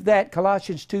bit of that,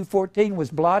 Colossians 2:14,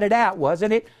 was blotted out,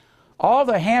 wasn't it? All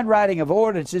the handwriting of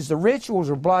ordinances, the rituals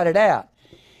were blotted out.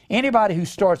 Anybody who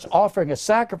starts offering a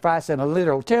sacrifice in a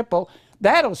literal temple,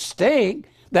 that'll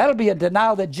stink. That'll be a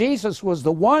denial that Jesus was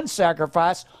the one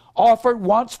sacrifice offered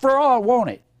once for all, won't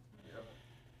it?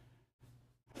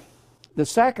 The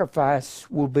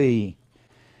sacrifice will be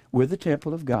with the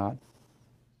temple of God.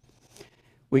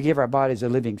 We give our bodies a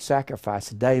living sacrifice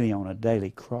daily on a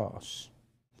daily cross.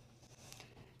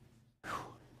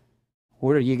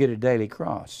 Where do you get a daily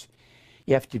cross?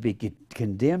 You have to be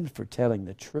condemned for telling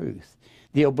the truth.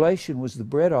 The oblation was the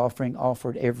bread offering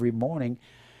offered every morning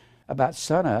about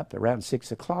sunup, around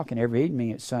 6 o'clock, and every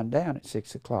evening at sundown at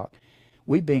 6 o'clock.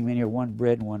 We being many are one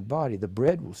bread and one body, the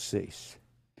bread will cease.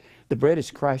 The bread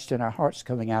is Christ in our hearts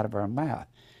coming out of our mouth.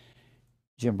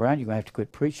 Jim Brown, you're going to have to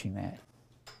quit preaching that.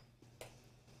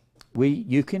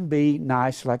 You can be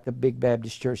nice like the big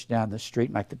Baptist church down the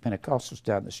street, like the Pentecostals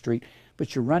down the street,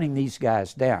 but you're running these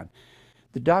guys down.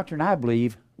 The doctrine, I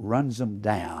believe, runs them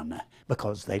down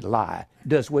because they lie.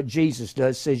 Does what Jesus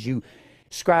does, says you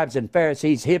scribes and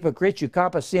Pharisees, hypocrites, you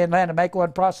compass sin land to make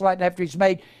one proselyte, and after he's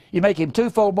made, you make him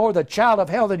twofold more the child of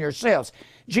hell than yourselves.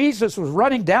 Jesus was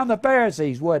running down the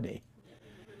Pharisees, wasn't he?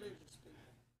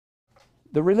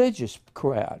 The religious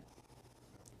crowd.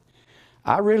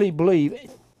 I really believe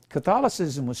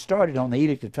Catholicism was started on the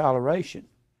Edict of Toleration.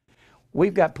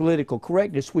 We've got political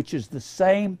correctness, which is the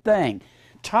same thing.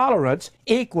 Tolerance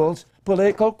equals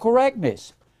political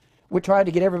correctness. We're trying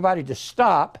to get everybody to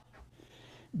stop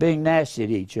being nasty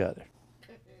to each other.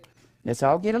 Let's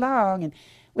all get along, and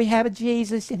we have a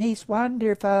Jesus, and he's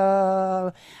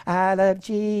wonderful. I love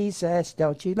Jesus.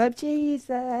 Don't you love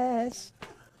Jesus?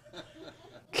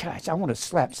 Gosh, I want to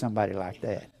slap somebody like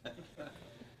that.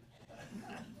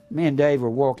 Me and Dave were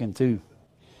walking through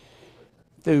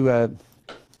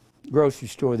grocery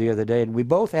store the other day, and we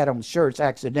both had on shirts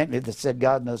accidentally that said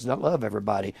God does not love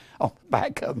everybody on the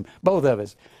back of them, both of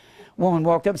us. Woman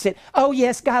walked up and said, oh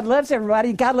yes, God loves everybody,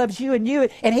 and God loves you, and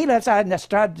he loves I. And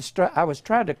I was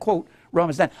trying to quote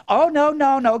Romans 9. Oh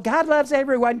no, God loves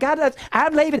everyone. God loves,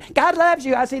 I'm leaving. God loves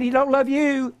you. I said, he don't love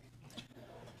you.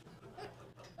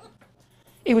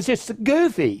 It was just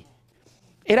goofy.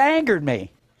 It angered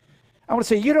me. I want to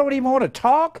say, you don't even want to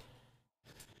talk?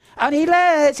 And he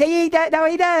loves. He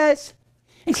does.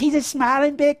 And she's a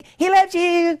smiling big. He loves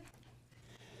you.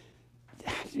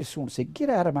 I just want to say,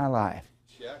 get out of my life.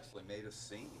 She actually made a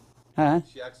scene. Huh?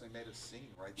 She actually made a scene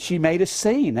right there. She made a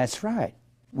scene. That's right.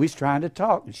 We was trying to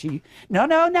talk, and she,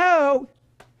 no.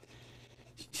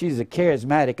 She's a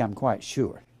charismatic, I'm quite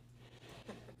sure.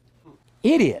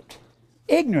 idiot,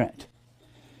 ignorant.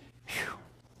 Whew.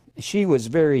 She was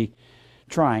very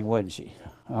trying, wasn't she?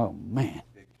 Oh, man.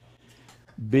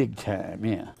 Big time,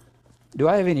 yeah. Do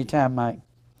I have any time, Mike?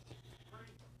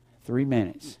 3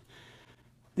 minutes.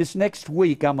 This next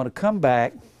week, I'm going to come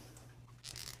back.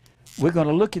 We're going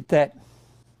to look at that.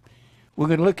 We're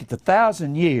going to look at the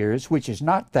 1,000 years, which is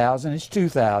not 1,000, it's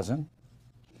 2,000.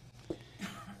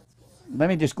 Let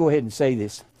me just go ahead and say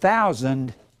this.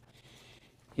 1,000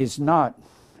 is not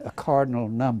a cardinal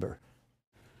number.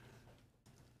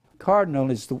 Cardinal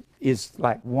is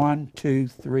like 1, 2,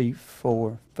 3,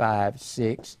 4, 5,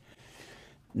 6,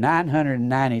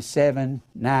 997,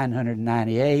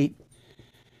 998,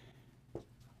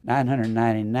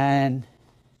 999,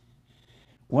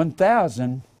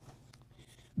 1,000.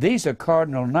 These are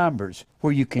cardinal numbers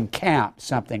where you can count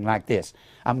something like this.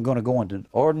 I'm going to go into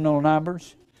ordinal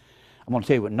numbers. I'm going to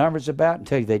tell you what numbers are about and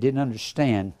tell you they didn't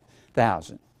understand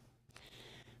 1,000.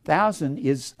 1,000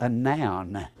 is a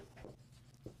noun.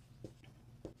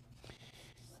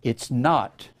 It's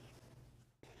not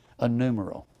a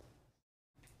numeral.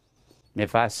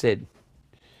 If I said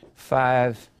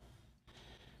 5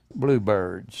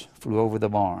 bluebirds flew over the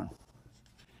barn,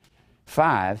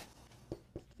 5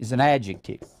 is an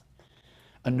adjective.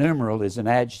 A numeral is an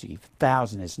adjective.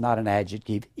 1,000 is not an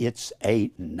adjective. It's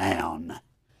a noun.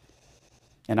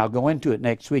 And I'll go into it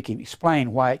next week and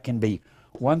explain why it can be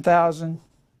 1,000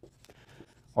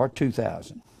 or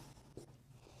 2,000.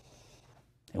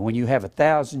 And when you have a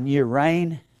 1,000-year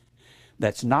reign,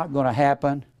 that's not going to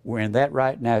happen. We're in that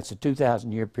right now. It's a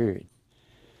 2,000-year period.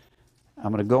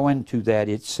 I'm going to go into that.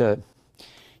 It's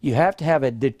you have to have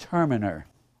a determiner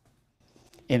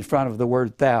in front of the word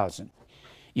 1,000.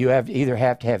 You either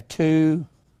have to have 2,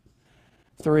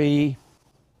 3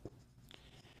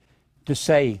 to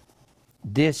say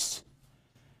dis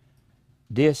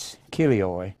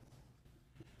kilioi,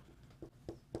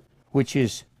 which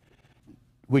is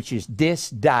dis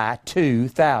die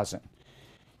 2,000.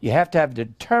 You have to have a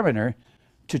determiner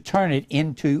to turn it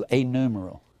into a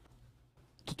numeral.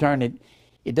 To turn it,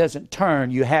 it doesn't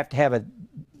turn. You have to have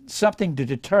something to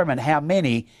determine how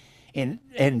many. And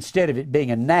instead of it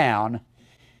being a noun,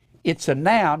 it's a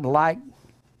noun like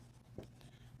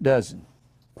dozen.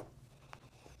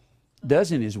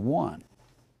 Dozen is 1.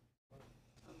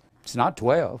 It's not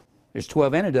 12. There's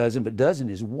 12 in a dozen, but dozen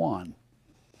is 1.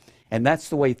 And that's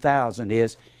the way 1,000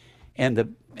 is. And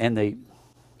the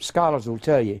scholars will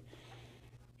tell you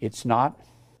it's not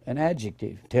an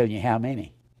adjective telling you how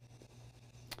many.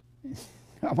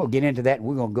 I'm going to get into that, and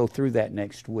we're going to go through that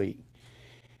next week.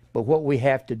 But what we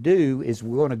have to do is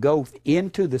we're going to go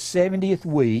into the 70th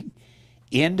week,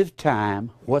 end of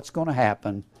time. What's going to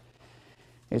happen?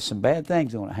 There's some bad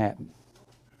things going to happen.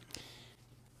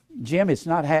 Jim, it's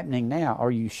not happening now.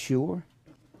 Are you sure?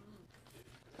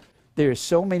 There are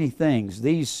so many things.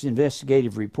 These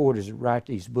investigative reporters that write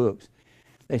these books,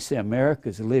 they say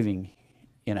America's living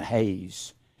in a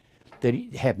haze. They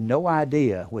have no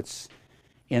idea what's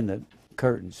in the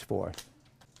curtains for it.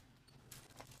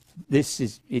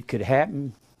 It could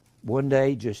happen one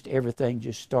day, just everything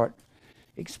just start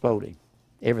exploding.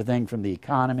 Everything from the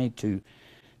economy to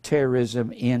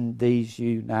terrorism in these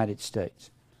United States.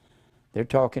 They're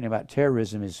talking about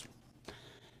terrorism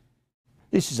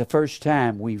this is the first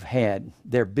time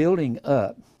they're building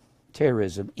up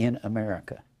terrorism in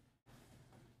America.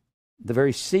 The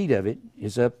very seat of it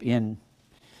is up in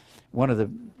one of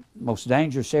the most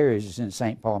dangerous areas is in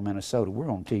St. Paul, Minnesota. We're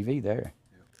on TV there.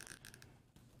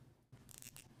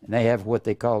 And they have what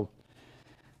they call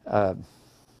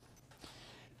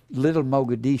Little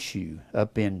Mogadishu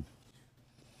up in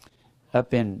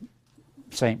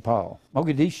St. Paul.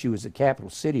 Mogadishu is the capital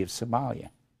city of Somalia.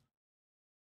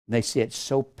 And they say it's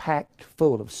so packed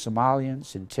full of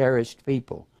Somalians and terrorist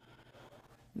people,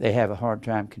 they have a hard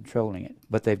time controlling it.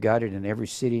 But they've got it in every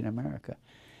city in America.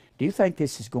 Do you think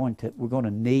we're going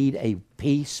to need a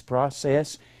peace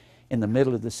process in the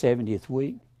middle of the 70th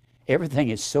week? Everything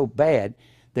is so bad,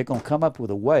 they're going to come up with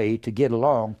a way to get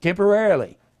along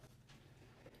temporarily.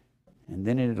 And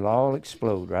then it'll all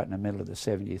explode right in the middle of the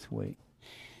 70th week.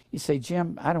 You say,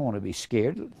 Jim, I don't want to be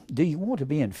scared. Do you want to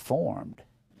be informed?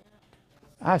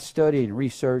 I study and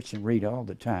research and read all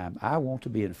the time. I want to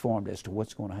be informed as to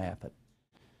what's going to happen.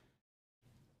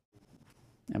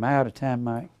 Am I out of time,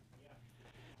 Mike?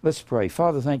 Let's pray.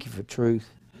 Father, thank you for truth.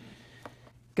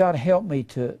 God, help me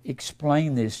to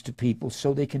explain this to people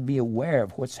so they can be aware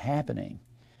of what's happening.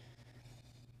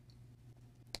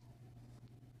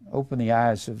 Open the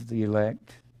eyes of the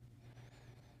elect.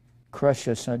 Crush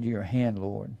us under your hand,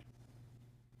 Lord.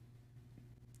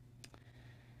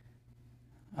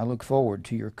 I look forward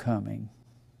to your coming.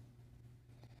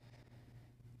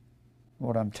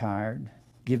 Lord, I'm tired.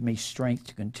 Give me strength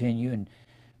to continue and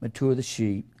mature the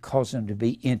sheep. Cause them to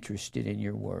be interested in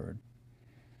your word.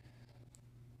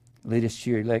 Lead us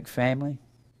to your elect family.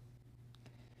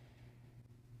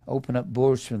 Open up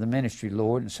doors for the ministry,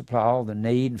 Lord, and supply all the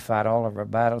need and fight all of our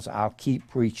battles. I'll keep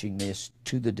preaching this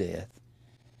to the death.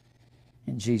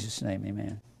 In Jesus' name,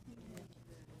 amen.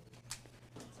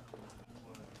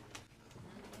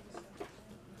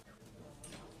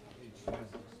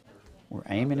 We're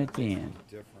aiming at the end.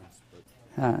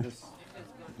 Huh?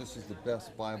 This is the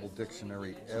best Bible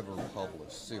dictionary ever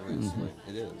published. Seriously,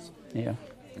 it is. Yeah.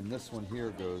 And this one here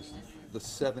goes the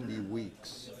 70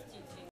 weeks